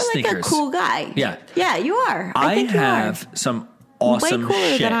 Just you're like sneakers. a cool guy. Yeah. Yeah, you are. I think you have are. some awesome Way cooler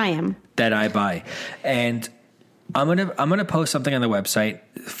shit than I am. that I buy. And I'm gonna post something on the website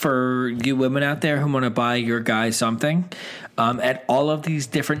for you women out there who want to buy your guy something at all of these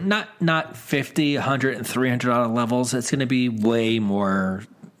different not $50, $100, and $300 levels. It's going to be way more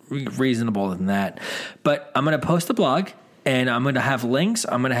reasonable than that. But I'm going to post a blog. And I'm going to have links.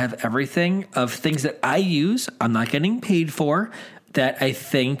 I'm going to have everything of things that I use. I'm not getting paid for that I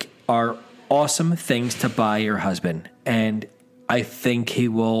think are awesome things to buy your husband. And I think he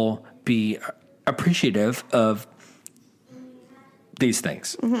will be appreciative of these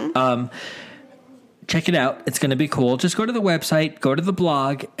things. Check it out. It's going to be cool. Just go to the website, go to the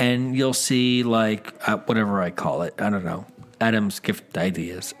blog, and you'll see like whatever I call it. I don't know. Adam's Gift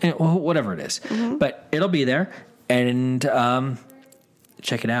Ideas. Whatever it is. But it'll be there. And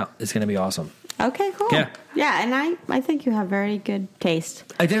check it out. It's going to be awesome. Okay, cool. Yeah. Yeah, and I think you have very good taste.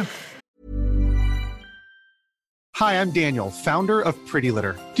 I do. Hi, I'm Daniel, founder of Pretty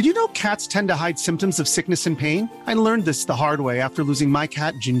Litter. Did you know cats tend to hide symptoms of sickness and pain? I learned this the hard way after losing my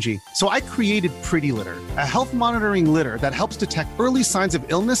cat, Gingy. So I created Pretty Litter, a health monitoring litter that helps detect early signs of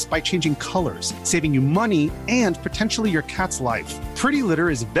illness by changing colors, saving you money and potentially your cat's life. Pretty Litter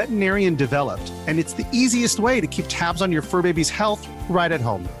is veterinarian developed, and it's the easiest way to keep tabs on your fur baby's health right at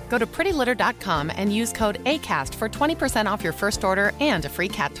home. Go to prettylitter.com and use code ACAST for 20% off your first order and a free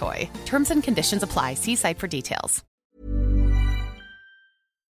cat toy. Terms and conditions apply. See site for details.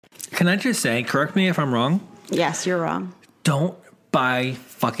 Can I just say, correct me if I'm wrong? Yes, you're wrong. Don't buy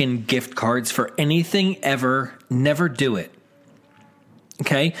fucking gift cards for anything ever. Never do it.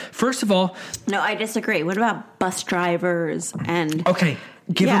 Okay? First of all... No, I disagree. What about bus drivers and... Okay,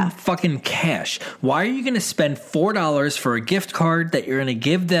 give them fucking cash. Why are you going to spend $4 for a gift card that you're going to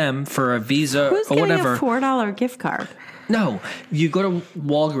give them for a Visa Who's or whatever? Who's getting a $4 gift card? No, you go to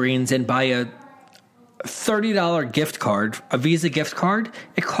Walgreens and buy a $30 gift card, a Visa gift card.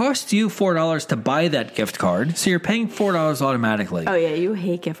 It costs you $4 to buy that gift card, so you're paying $4 automatically. Oh yeah, you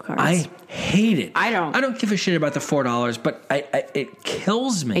hate gift cards. I hate it. I don't. I don't give a shit about the $4, but it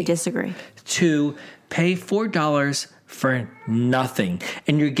kills me. I disagree. To pay $4 for nothing,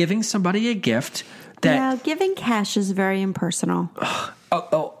 and you're giving somebody a gift Giving cash is very impersonal.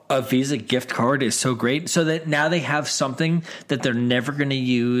 A Visa gift card is so great. So that now they have something that they're never going to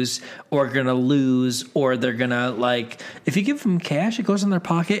use or going to lose, or they're going to, like, if you give them cash, it goes in their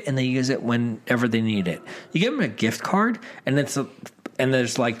pocket and they use it whenever they need it. You give them a gift card and there's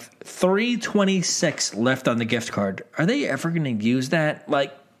like $3.26 left on the gift card. Are they ever going to use that?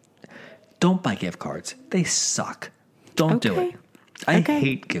 Like, don't buy gift cards. They suck. Don't do it. I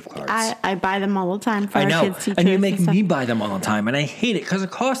hate gift cards. I buy them all the time for I our know, kids' teachers. and you make me buy them all the time, and I hate it because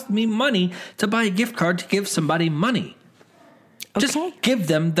it costs me money to buy a gift card to give somebody money. Just give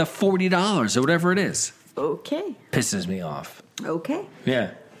them the $40 or whatever it is. Okay. Pisses me off. Okay.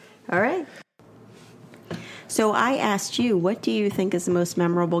 Yeah. All right. So I asked you, what do you think is the most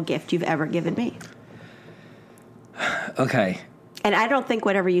memorable gift you've ever given me? Okay. And I don't think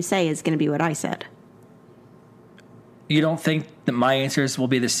whatever you say is going to be what I said. You don't think that my answers will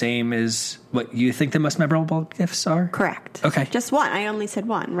be the same as what you think the most memorable gifts are? Correct. Okay. Just one. I only said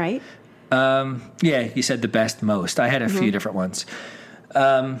one, right? Yeah, you said the best, most. I had a few different ones.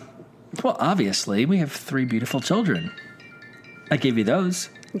 Well, obviously, we have 3 beautiful children. I gave you those.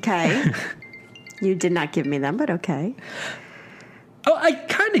 Okay. You did not give me them, but okay. Oh, I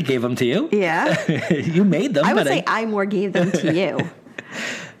kind of gave them to you. Yeah. You made them. I would say I more gave them to you.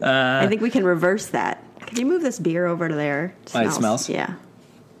 I think we can reverse that. Can you move this beer over to there? It smells? Yeah.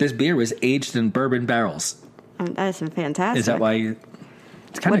 This beer was aged in bourbon barrels. That's fantastic. Is that why you...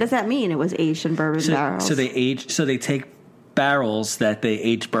 What does that mean? It was aged in bourbon barrels. So they take barrels that they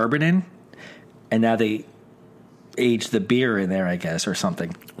age bourbon in, and now they age the beer in there, I guess, or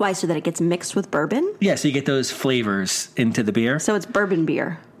something. Why? So that it gets mixed with bourbon? Yeah, so you get those flavors into the beer. So it's bourbon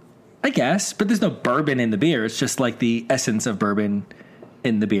beer. I guess, but there's no bourbon in the beer. It's just like the essence of bourbon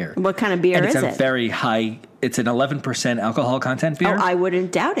in the beer. What kind of beer is it? It's a very high, it's an 11% alcohol content beer. Oh, I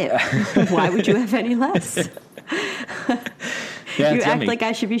wouldn't doubt it. Why would you have any less? Yeah, you act yummy. like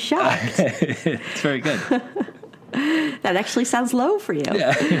I should be shocked. It's very good. That actually sounds low for you.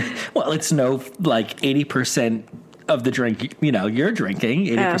 Yeah. Well, it's like 80% of the drink, you're drinking,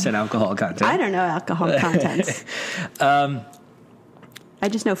 80% alcohol content. I don't know alcohol content. I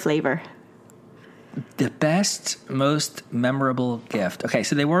just know flavor. The best, most memorable gift. Okay,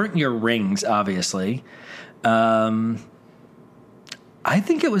 so they weren't your rings, obviously. I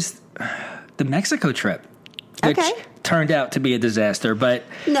think it was the Mexico trip, which turned out to be a disaster. But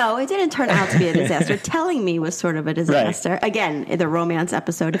no, it didn't turn out to be a disaster. Telling me was sort of a disaster. Right. Again, the romance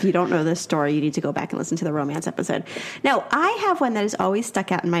episode. If you don't know this story, you need to go back and listen to the romance episode. No, I have one that has always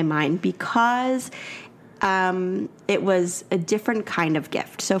stuck out in my mind because it was a different kind of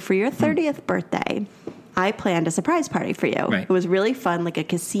gift. So for your 30th birthday, I planned a surprise party for you. Right. It was really fun, like a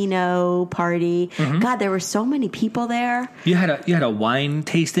casino party. Mm-hmm. God, there were so many people there. You had a wine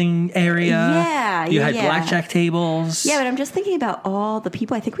tasting area. Yeah. You had blackjack tables. Yeah, but I'm just thinking about all the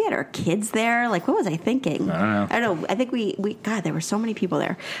people. I think we had our kids there. Like, what was I thinking? I don't know. I think we God, there were so many people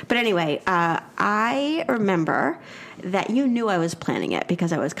there. But anyway, I remember that you knew I was planning it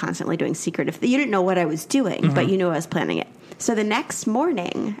because I was constantly doing secretive. You didn't know what I was doing, but you knew I was planning it. So the next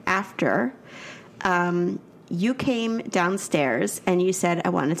morning after, you came downstairs and you said, I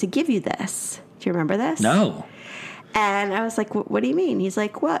wanted to give you this. Do you remember this? No. And I was like, what do you mean? He's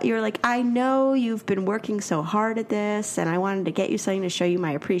like, well, you're like, I know you've been working so hard at this, and I wanted to get you something to show you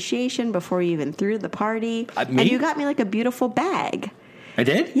my appreciation before you even threw the party. And you got me like a beautiful bag. I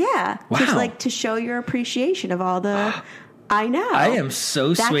did? Yeah. Wow. Just like to show your appreciation of all the... I know. I am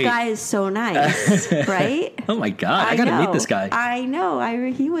so sweet. That guy is so nice, right? Oh my God. I got to meet this guy. I know.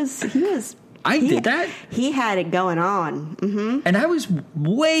 He was... I did that? He had it going on. Mm-hmm. And I was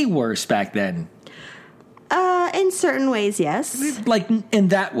way worse back then. In certain ways, yes. Like, in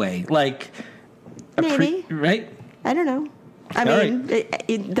that way. Like... Maybe. Right? I don't know. I mean,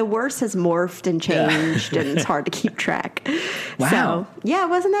 the worse has morphed and changed, and it's hard to keep track. Wow. So, yeah,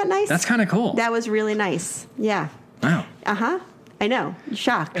 wasn't that nice? That's kind of cool. That was really nice. Yeah. Wow. Uh-huh. I know. You're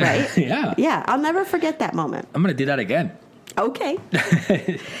shocked, right? Yeah. Yeah. I'll never forget that moment. I'm going to do that again. Okay.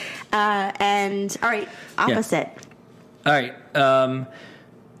 And, all right, opposite. Yeah. All right.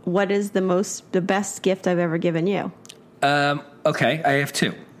 What is the best gift I've ever given you? Okay, I have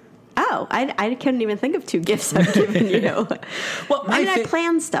 2. Oh, I couldn't even think of 2 gifts I've given you. Well, I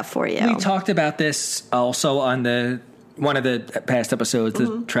planned stuff for you. We talked about this also on one of the past episodes,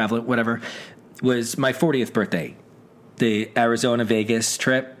 the travel, whatever, was my 40th birthday, the Arizona Vegas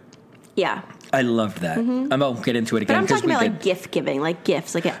trip. Yeah. I loved that. I won't get into it again. But I'm talking about like gift giving, like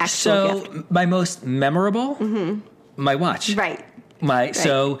gifts, like an actual gift. So my most memorable, my watch. Right.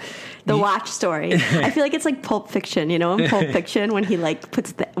 So the watch story. I feel like it's like Pulp Fiction, in Pulp Fiction when he like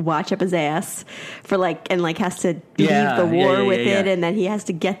puts the watch up his ass for like and like has to leave the war with it, and then he has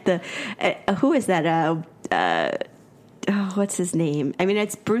to get the who is that? What's his name? I mean,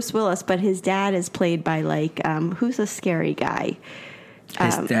 it's Bruce Willis, but his dad is played by like who's a scary guy?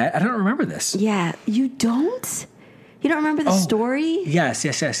 His dad. I don't remember this. Yeah, you don't. You don't remember the story?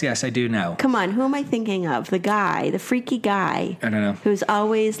 Yes, I do know. Come on, who am I thinking of? The guy, the freaky guy. I don't know. Who's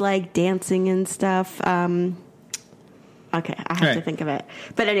always like dancing and stuff. Okay, I have to think of it.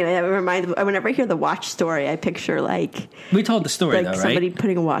 But anyway, that reminds me, whenever I hear the watch story, I picture like... We told the story like though, right? Somebody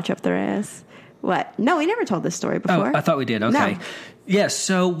putting a watch up their ass. What? No, we never told this story before. Oh, I thought we did. Okay. No. Yes,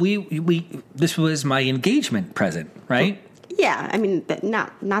 so we this was my engagement present, right? Yeah, I mean,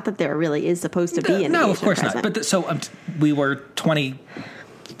 not that there really is supposed to be an no, engagement of course present. not. But so we were 20.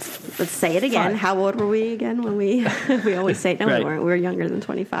 Let's say it again. 5. How old were we again when we always say no, Right. we weren't. We were younger than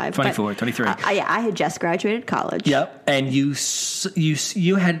 25. 24, 23. I had just graduated college. Yep, and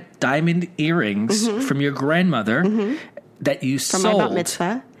you had diamond earrings from your grandmother that you From sold my bat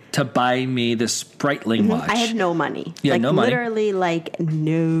mitzvah. to buy me this Breitling watch. I had no money. You had no money? Literally, like,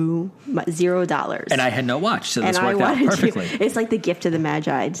 $0. And I had no watch, so this and worked out perfectly. It's like the gift of the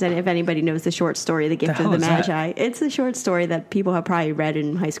Magi. And if anybody knows the short story, the gift of the Magi, it's a short story that people have probably read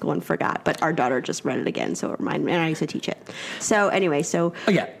in high school and forgot. But our daughter just read it again, so it reminded me, and I used to teach it. So anyway, Oh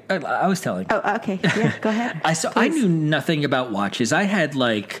yeah, I was telling. Oh, okay. Yeah, go ahead. I knew nothing about watches. I had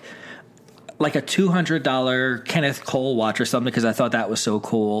like a $200 Kenneth Cole watch or something because I thought that was so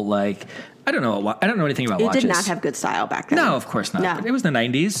cool. Like I don't know anything about watches. It did not have good style back then. No, of course not. No. But it was the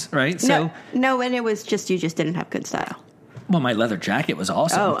 90s, right? No, and it was just you just didn't have good style. Well, my leather jacket was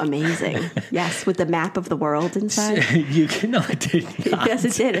awesome. Oh, amazing. Yes, with the map of the world inside. No, it did not. Yes,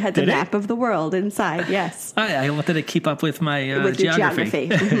 it did. It had the map of the world inside, yes. I wanted to keep up with my with your geography.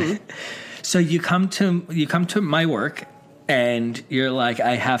 Mm-hmm. So you come to my work and you're like,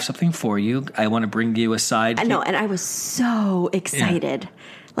 I have something for you. I want to bring you aside. I know, and I was so excited.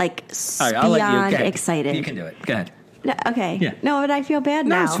 Like, all right, I'll beyond let you, excited. You can do it. Go ahead. No, okay. Yeah. No, but I feel bad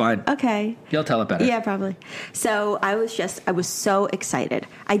now. No, it's fine. Okay. You'll tell it better. Yeah, probably. So I was so excited.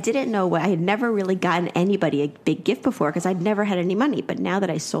 I didn't know I had never really gotten anybody a big gift before because I'd never had any money. But now that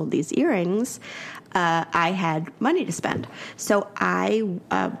I sold these earrings, I had money to spend. So I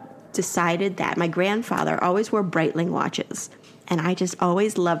decided that my grandfather always wore Breitling watches. And I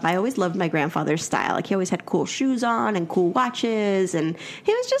always loved my grandfather's style. Like, he always had cool shoes on and cool watches, and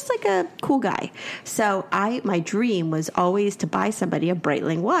he was just like a cool guy. So my dream was always to buy somebody a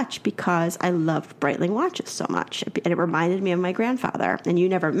Breitling watch because I loved Breitling watches so much. And it reminded me of my grandfather. And you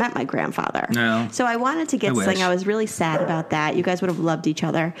never met my grandfather. No. So I wanted to get something. I was really sad about that. You guys would have loved each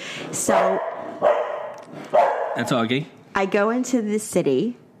other. So That's Augie. I go into the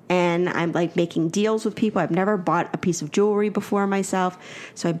city and I'm like making deals with people. I've never bought a piece of jewelry before myself.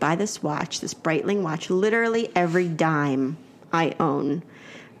 So I buy this watch, this Breitling watch. Literally every dime I own,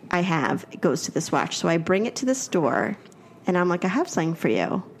 it goes to this watch. So I bring it to the store and I'm like, I have something for you.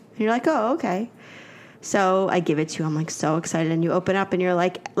 And you're like, oh, okay. So I give it to you. I'm like so excited. And you open up and you're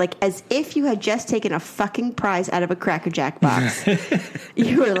like as if you had just taken a fucking prize out of a Cracker Jack box.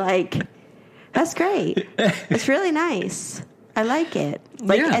 You were like, that's great. It's really nice. I like it.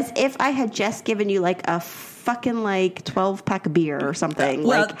 As if I had just given you like a fucking like 12-pack of beer or something.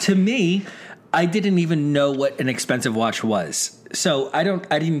 Well, to me, I didn't even know what an expensive watch was. So I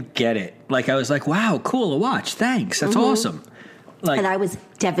didn't get it. Like, I was like, wow, cool, a watch. Thanks. That's awesome. Like, and I was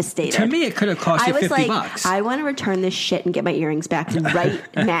devastated. To me, it could have cost you $50. I want to return this shit and get my earrings back right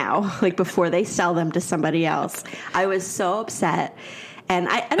now, like before they sell them to somebody else. I was so upset. And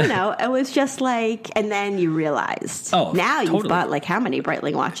I don't know, it was just like, and then you realized. Oh, now totally. You've bought like how many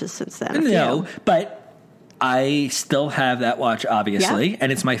Breitling watches since then? No, but I still have that watch, obviously,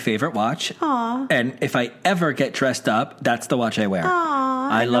 and it's my favorite watch. Aww. And if I ever get dressed up, that's the watch I wear. Aww.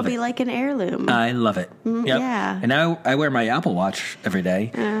 I love it. It'll be like an heirloom. I love it. Yep. Yeah. And now I wear my Apple Watch every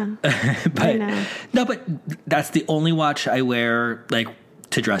day. But I know. No, but that's the only watch I wear, like,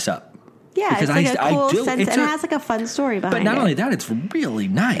 to dress up. Yeah, because it's like a cool sense, and it has like a fun story behind it. But not only that, it's really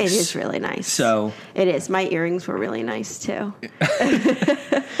nice. It is really nice. So it is. My earrings were really nice too.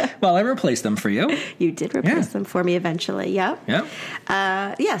 Well, I replaced them for you. You did replace them for me eventually. Yep. Yep.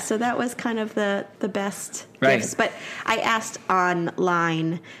 Yeah. So that was kind of the best right. gifts. But I asked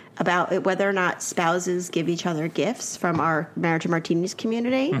online about whether or not spouses give each other gifts from our Marriage and Martinis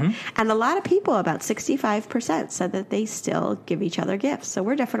community. Mm-hmm. And a lot of people, about 65%, said that they still give each other gifts. So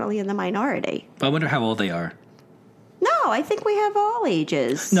we're definitely in the minority. I wonder how old they are. No, I think we have all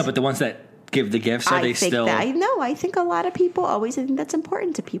ages. No, but the ones that give the gifts? Are they still? I think a lot of people always think that's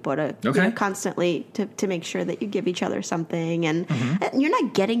important to people to Okay. constantly to make sure that you give each other something, and Mm-hmm. you're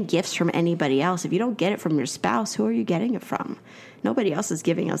not getting gifts from anybody else. If you don't get it from your spouse, who are you getting it from? Nobody else is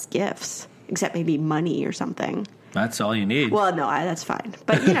giving us gifts except maybe money or something. That's all you need. Well, no, that's fine,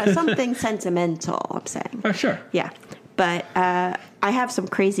 but something sentimental. I'm saying. Oh, sure. Yeah, but I have some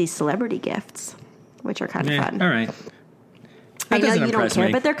crazy celebrity gifts, which are kind of fun. All right. I know doesn't you don't impress care,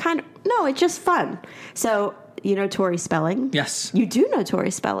 me. but they're no, it's just fun. So, you know Tori Spelling? Yes. You do know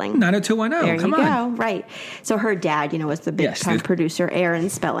Tori Spelling. 90210. There Come you on. go. Right. So her dad, was the big time producer, Aaron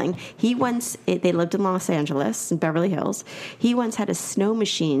Spelling. They lived in Los Angeles, in Beverly Hills. He once had a snow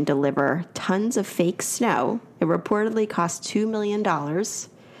machine deliver tons of fake snow. It reportedly cost $2 million.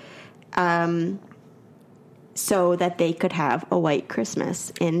 So that they could have a white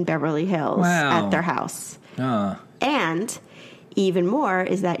Christmas in Beverly Hills at their house. And even more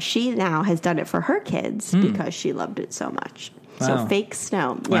is that she now has done it for her kids because she loved it so much. Wow. So fake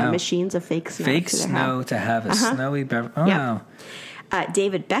snow. Wow. Yeah, machines of fake snow. Fake to their snow house. to have a snowy Beverly. Oh, Yep. wow.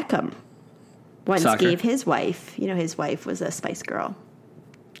 David Beckham once Soccer. gave his wife, his wife was a Spice Girl.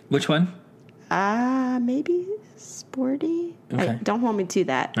 Which one? Maybe Sporty? Okay. Don't hold me to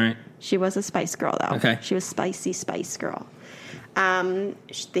that. All right. She was a Spice Girl, though. Okay. She was Spicy Spice Girl.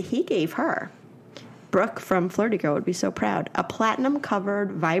 He gave her, Brooke from Flirty Girl would be so proud, a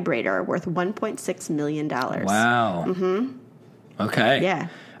platinum-covered vibrator worth $1.6 million. Wow. Mm-hmm. Okay. Yeah.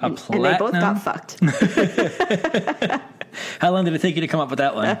 A And they both got fucked. How long did it take you to come up with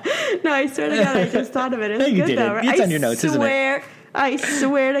that one? No, I swear to God, I just thought of it. It's No, you good, didn't. though. It's on your notes, isn't it? I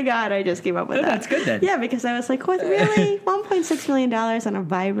swear to God, I just came up with that. That's good then. Yeah, because I was like, what, really? $1.6 million on a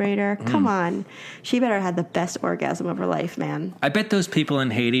vibrator? Come on. She better have the best orgasm of her life, man. I bet those people in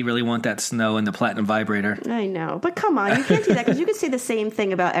Haiti really want that snow and the platinum vibrator. I know. But come on, you can't do that because you can say the same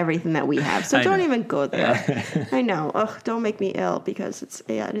thing about everything that we have. So I don't know. even go there. I know. Ugh, don't make me ill because it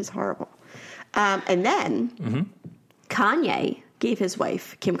is horrible. And then Kanye gave his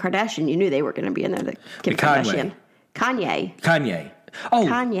wife, Kim Kardashian, you knew they were going to be in there, Kim Kardashian. Kanye. Oh,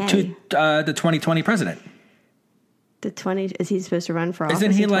 Kanye. to the 2020 president. Is he supposed to run for office?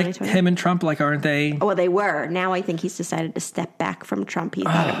 Isn't he in like 2020? him and Trump? Like, aren't they? Oh, well, they were. Now I think he's decided to step back from Trump. He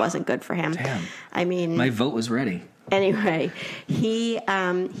thought it wasn't good for him. Damn. I mean, My vote was ready. anyway, he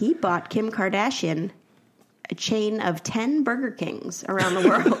bought Kim Kardashian a chain of 10 Burger Kings around the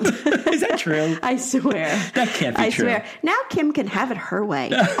world. Is that true? I swear. That can't be true. I swear. Now Kim can have it her way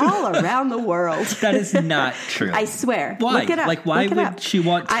all around the world. That is not true. I swear. Why? Look it up. Like, why Look it would up. she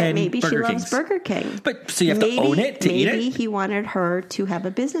want 10 maybe Burger she Kings? loves Burger King. But so you have to own it to eat it? Maybe he wanted her to have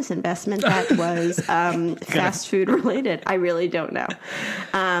a business investment that was fast food related. I really don't know.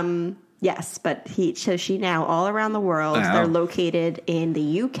 Yes, but so she now all around the world. Wow. They're located in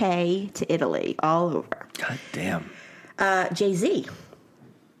the UK to Italy, all over. God damn. Jay-Z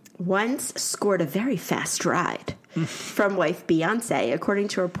once scored a very fast ride from wife Beyonce. According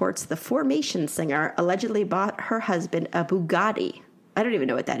to reports, the Formation singer allegedly bought her husband a Bugatti. I don't even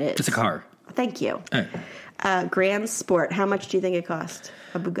know what that is. It's a car. Thank you. All right. Grand Sport. How much do you think it cost?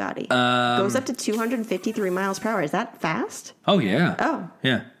 A Bugatti. Goes up to 253 miles per hour. Is that fast? Oh, yeah. Oh.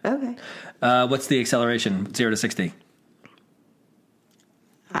 Yeah. Okay. What's the acceleration? 0 to 60?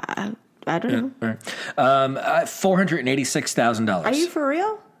 I don't know. All right. $486,000. Are you for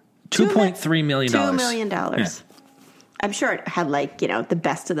real? $2.3 million. $2 million. Yeah. I'm sure it had the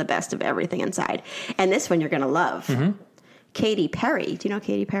best of the best of everything inside. And this one you're going to love. Katy Perry. Do you know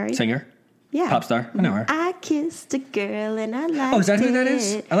Katy Perry? Singer? Yeah. Pop star? I know her. I kissed a girl and I liked it. Oh, is that who that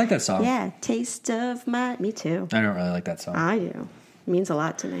is? I like that song. Yeah. Taste of my... Me too. I don't really like that song. I do. It means a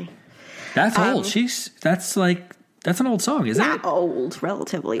lot to me. That's old. That's an old song, isn't Not it? old,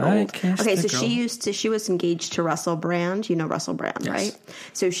 relatively I old. kissed Okay, the so girl. she was engaged to Russell Brand. You know Russell Brand, Yes. right?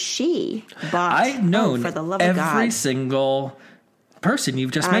 So she bought... I've known for the love of God. every single person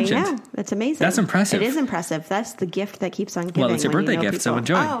you've just mentioned. I know. That's amazing. That's impressive. It is impressive. That's the gift that keeps on giving. Well, it's your when you birthday know gift, so people.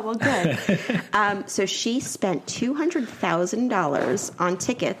 enjoy. Oh, well, good. So she spent $200,000 on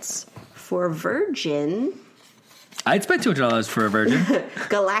tickets for Virgin I'd spend $200 for a Virgin.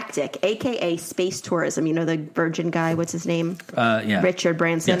 Galactic, a.k.a. Space Tourism. You know the Virgin guy, what's his name? Yeah. Richard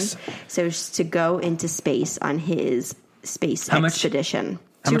Branson. Yes. So to go into space on his space How much? expedition.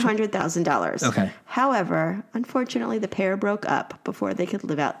 How much? $200,000. Okay. However, unfortunately, the pair broke up before they could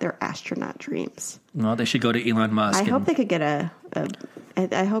live out their astronaut dreams. Well, they should go to Elon Musk. I hope they could get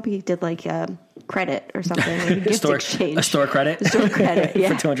I hope he did like a credit or something, like a gift exchange. A store credit? A store credit,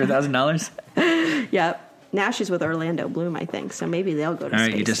 yeah. For $200,000? Yep. Now she's with Orlando Bloom, I think. So maybe they'll go to All space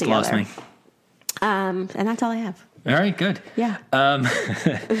right, you just together. lost me. And that's all I have. All right, good. Yeah.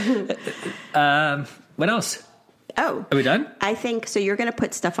 What else? Oh. Are we done? I think so. You're going to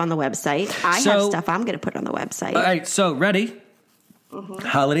put stuff on the website. I have stuff I'm going to put on the website. All right, so ready? Mm-hmm.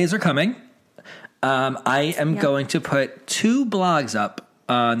 Holidays are coming. I am going to put 2 blogs up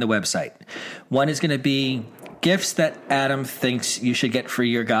on the website. One is going to be gifts that Adam thinks you should get for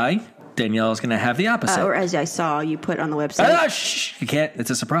your guy. Danielle is going to have the opposite. Or as I saw you put on the website. Shh, you can't. It's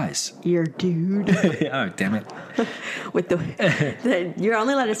a surprise. Your dude. Oh, damn it. With you're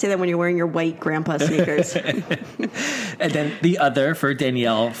only allowed to say that when you're wearing your white grandpa sneakers. And then the other for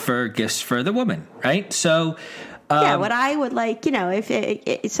Danielle for gifts for the woman, right? So... what I would like,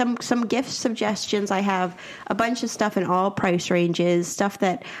 if some gift suggestions, I have a bunch of stuff in all price ranges, stuff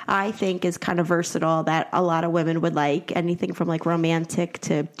that I think is kind of versatile that a lot of women would like, anything from like romantic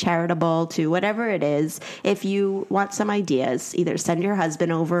to charitable to whatever it is. If you want some ideas, either send your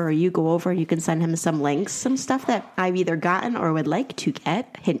husband over or you go over, you can send him some links, some stuff that I've either gotten or would like to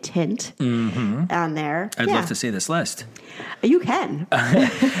get, hint, hint, on there. I'd love to see this list. You can. All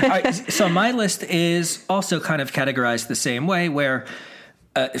right, so my list is also kind of categorized the same way, where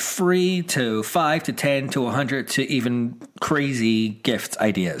free to 5 to 10 to 100 to even crazy gift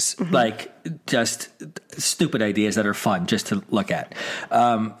ideas, like just stupid ideas that are fun just to look at.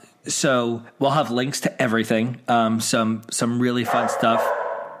 So we'll have links to everything. Some really fun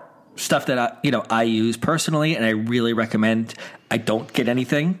stuff that I use personally, and I really recommend. I don't get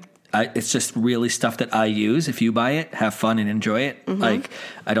anything. It's just really stuff that I use. If you buy it, have fun and enjoy it. Like,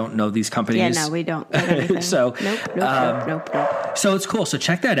 I don't know these companies. Yeah, no, we don't get anything. So, nope. So it's cool. So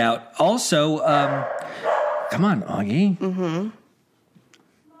check that out. Also, come on, Augie.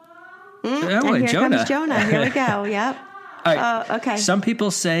 And here Jonah. comes Jonah. Here we go. Yep. All right. Okay. Some people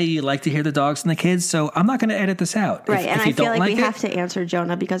say you like to hear the dogs and the kids, so I'm not going to edit this out. Right, and I feel like we have to answer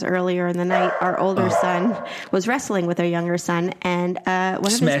Jonah because earlier in the night, our older son was wrestling with our younger son, and one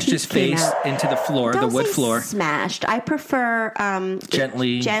smashed of his his face into the floor, the wood floor. Smashed. I prefer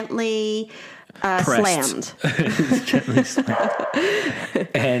gently slammed. Gently slammed.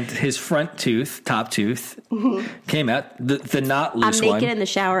 And his front tooth, top tooth, came out. The not loose one. I'm naked in the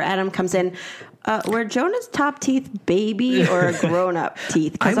shower. Adam comes in. Were Jonah's top teeth baby or grown-up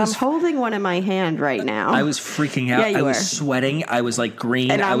teeth? Because I'm holding one in my hand right now. I was freaking out. Yeah, I was sweating. I was like green.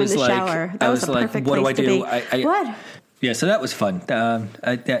 And I was in the like, shower. That was a perfect what do I place do? to be. What? Yeah, so that was fun.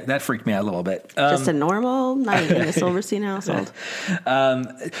 That freaked me out a little bit. Just a normal night in the Silverstein household.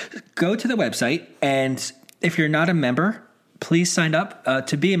 Go to the website, and if you're not a member, please sign up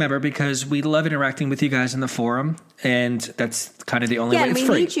to be a member, because we love interacting with you guys in the forum, and that's kind of the only way. And it's we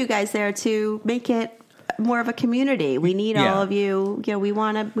free. need you guys there to make it more of a community. We need all of you. Yeah, we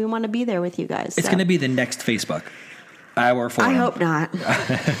want to be there with you guys. It's going to be the next Facebook. Our forum. I hope not.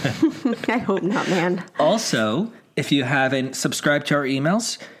 I hope not, man. Also, if you haven't subscribed to our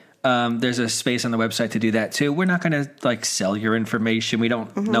emails, there's a space on the website to do that too. We're not going to sell your information. We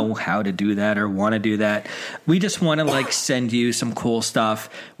don't know how to do that or want to do that. We just want to send you some cool stuff.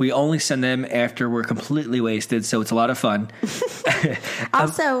 We only send them after we're completely wasted, so it's a lot of fun.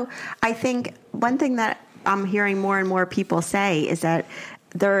 Also, I think one thing that I'm hearing more and more people say is that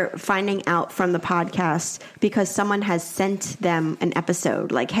they're finding out from the podcast because someone has sent them an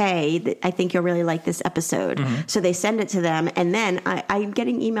episode like, hey, I think you'll really like this episode. So they send it to them. And then I'm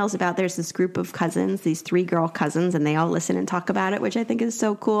getting emails about there's this group of cousins, these 3 girl cousins, and they all listen and talk about it, which I think is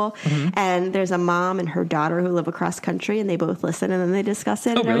so cool. And there's a mom and her daughter who live across country, and they both listen and then they discuss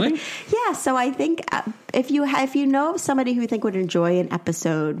it. Oh, really? Yeah. So I think if you know of somebody who you think would enjoy an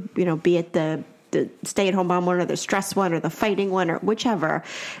episode, be it the stay-at-home mom one or the stress one or the fighting one or whichever,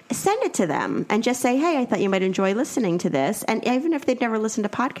 send it to them and just say, hey, I thought you might enjoy listening to this. And even if they've never listened to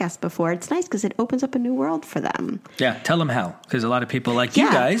podcasts before, it's nice because it opens up a new world for them. Yeah, tell them how, because a lot of people like you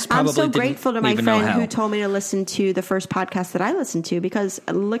guys probably I'm so grateful to my friend who told me to listen to the first podcast that I listened to, because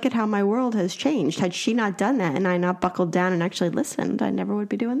look at how my world has changed. Had she not done that and I not buckled down and actually listened, I never would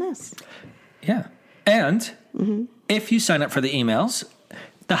be doing this. Yeah. And if you sign up for the emails,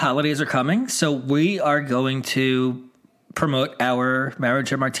 the holidays are coming, so we are going to promote our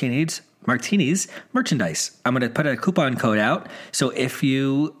Marriage of Martinis merchandise. I'm going to put a coupon code out, so if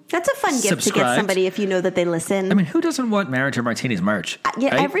you That's a fun gift to get somebody if you know that they listen. I mean, who doesn't want Marriage of Martinis merch?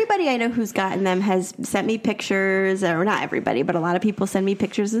 Yeah, right? Everybody I know who's gotten them has sent me pictures, or not everybody, but a lot of people send me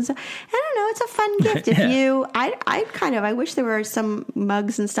pictures and stuff. I don't know, it's a fun gift. If I wish there were some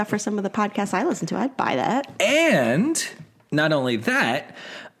mugs and stuff for some of the podcasts I listen to. I'd buy that. And not only that,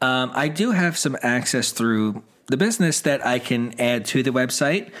 I do have some access through the business that I can add to the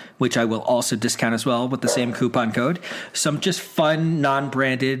website, which I will also discount as well with the same coupon code. Some just fun,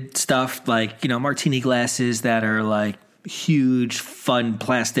 non-branded stuff like, martini glasses that are like huge, fun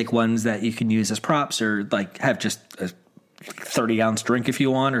plastic ones that you can use as props, or like have just a 30-ounce drink if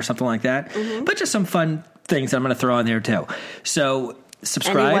you want, or something like that. Mm-hmm. But just some fun things I'm going to throw on there too. So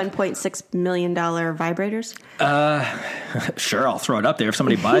subscribe. Any $1.6 million vibrators? Sure, I'll throw it up there. If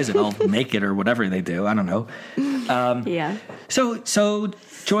somebody buys it, I'll make it or whatever they do. I don't know. Yeah. So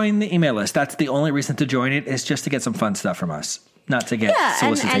join the email list. That's the only reason to join it, is just to get some fun stuff from us, not to get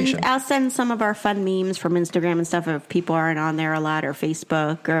solicitation. And I'll send some of our fun memes from Instagram and stuff if people aren't on there a lot, or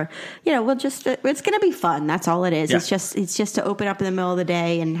Facebook, or we'll just it's going to be fun. That's all it is. Yeah. It's just to open up in the middle of the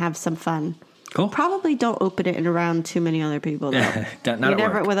day and have some fun. Cool. Probably don't open it around too many other people, though. Not you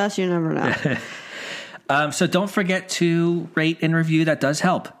never with us, you never know. So don't forget to rate and review. That does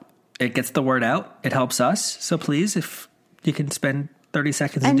help. It gets the word out. It helps us. So please, if you can spend 30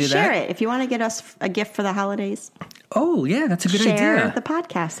 seconds and do that. And share it. If you want to get us a gift for the holidays. Oh, yeah, that's a good idea. Share the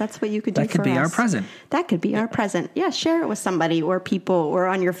podcast. That's what you could do for us. That could be our present. That could be our present. Yeah, share it with somebody or people, or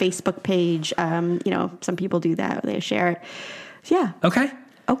on your Facebook page. Some people do that. They share it. Yeah. Okay.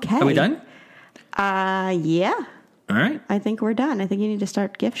 Are we done? Yeah. All right. I think we're done. I think you need to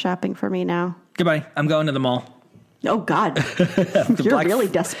start gift shopping for me now. Goodbye. I'm going to the mall. Oh, God. You're really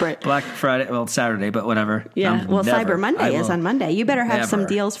desperate. Black Friday. Well, it's Saturday, but whatever. Yeah. Cyber Monday is on Monday. You better have some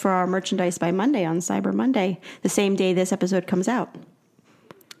deals for our merchandise by Monday on Cyber Monday, the same day this episode comes out.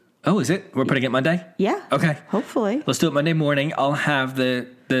 Oh, is it? We're putting it Monday? Yeah. Okay. Hopefully. Let's do it Monday morning. I'll have the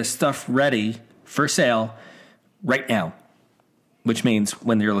stuff ready for sale right now, which means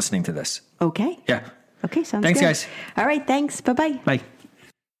when you're listening to this. Okay. Yeah. Okay, sounds good. Thanks, guys. All right, thanks. Bye-bye. Bye.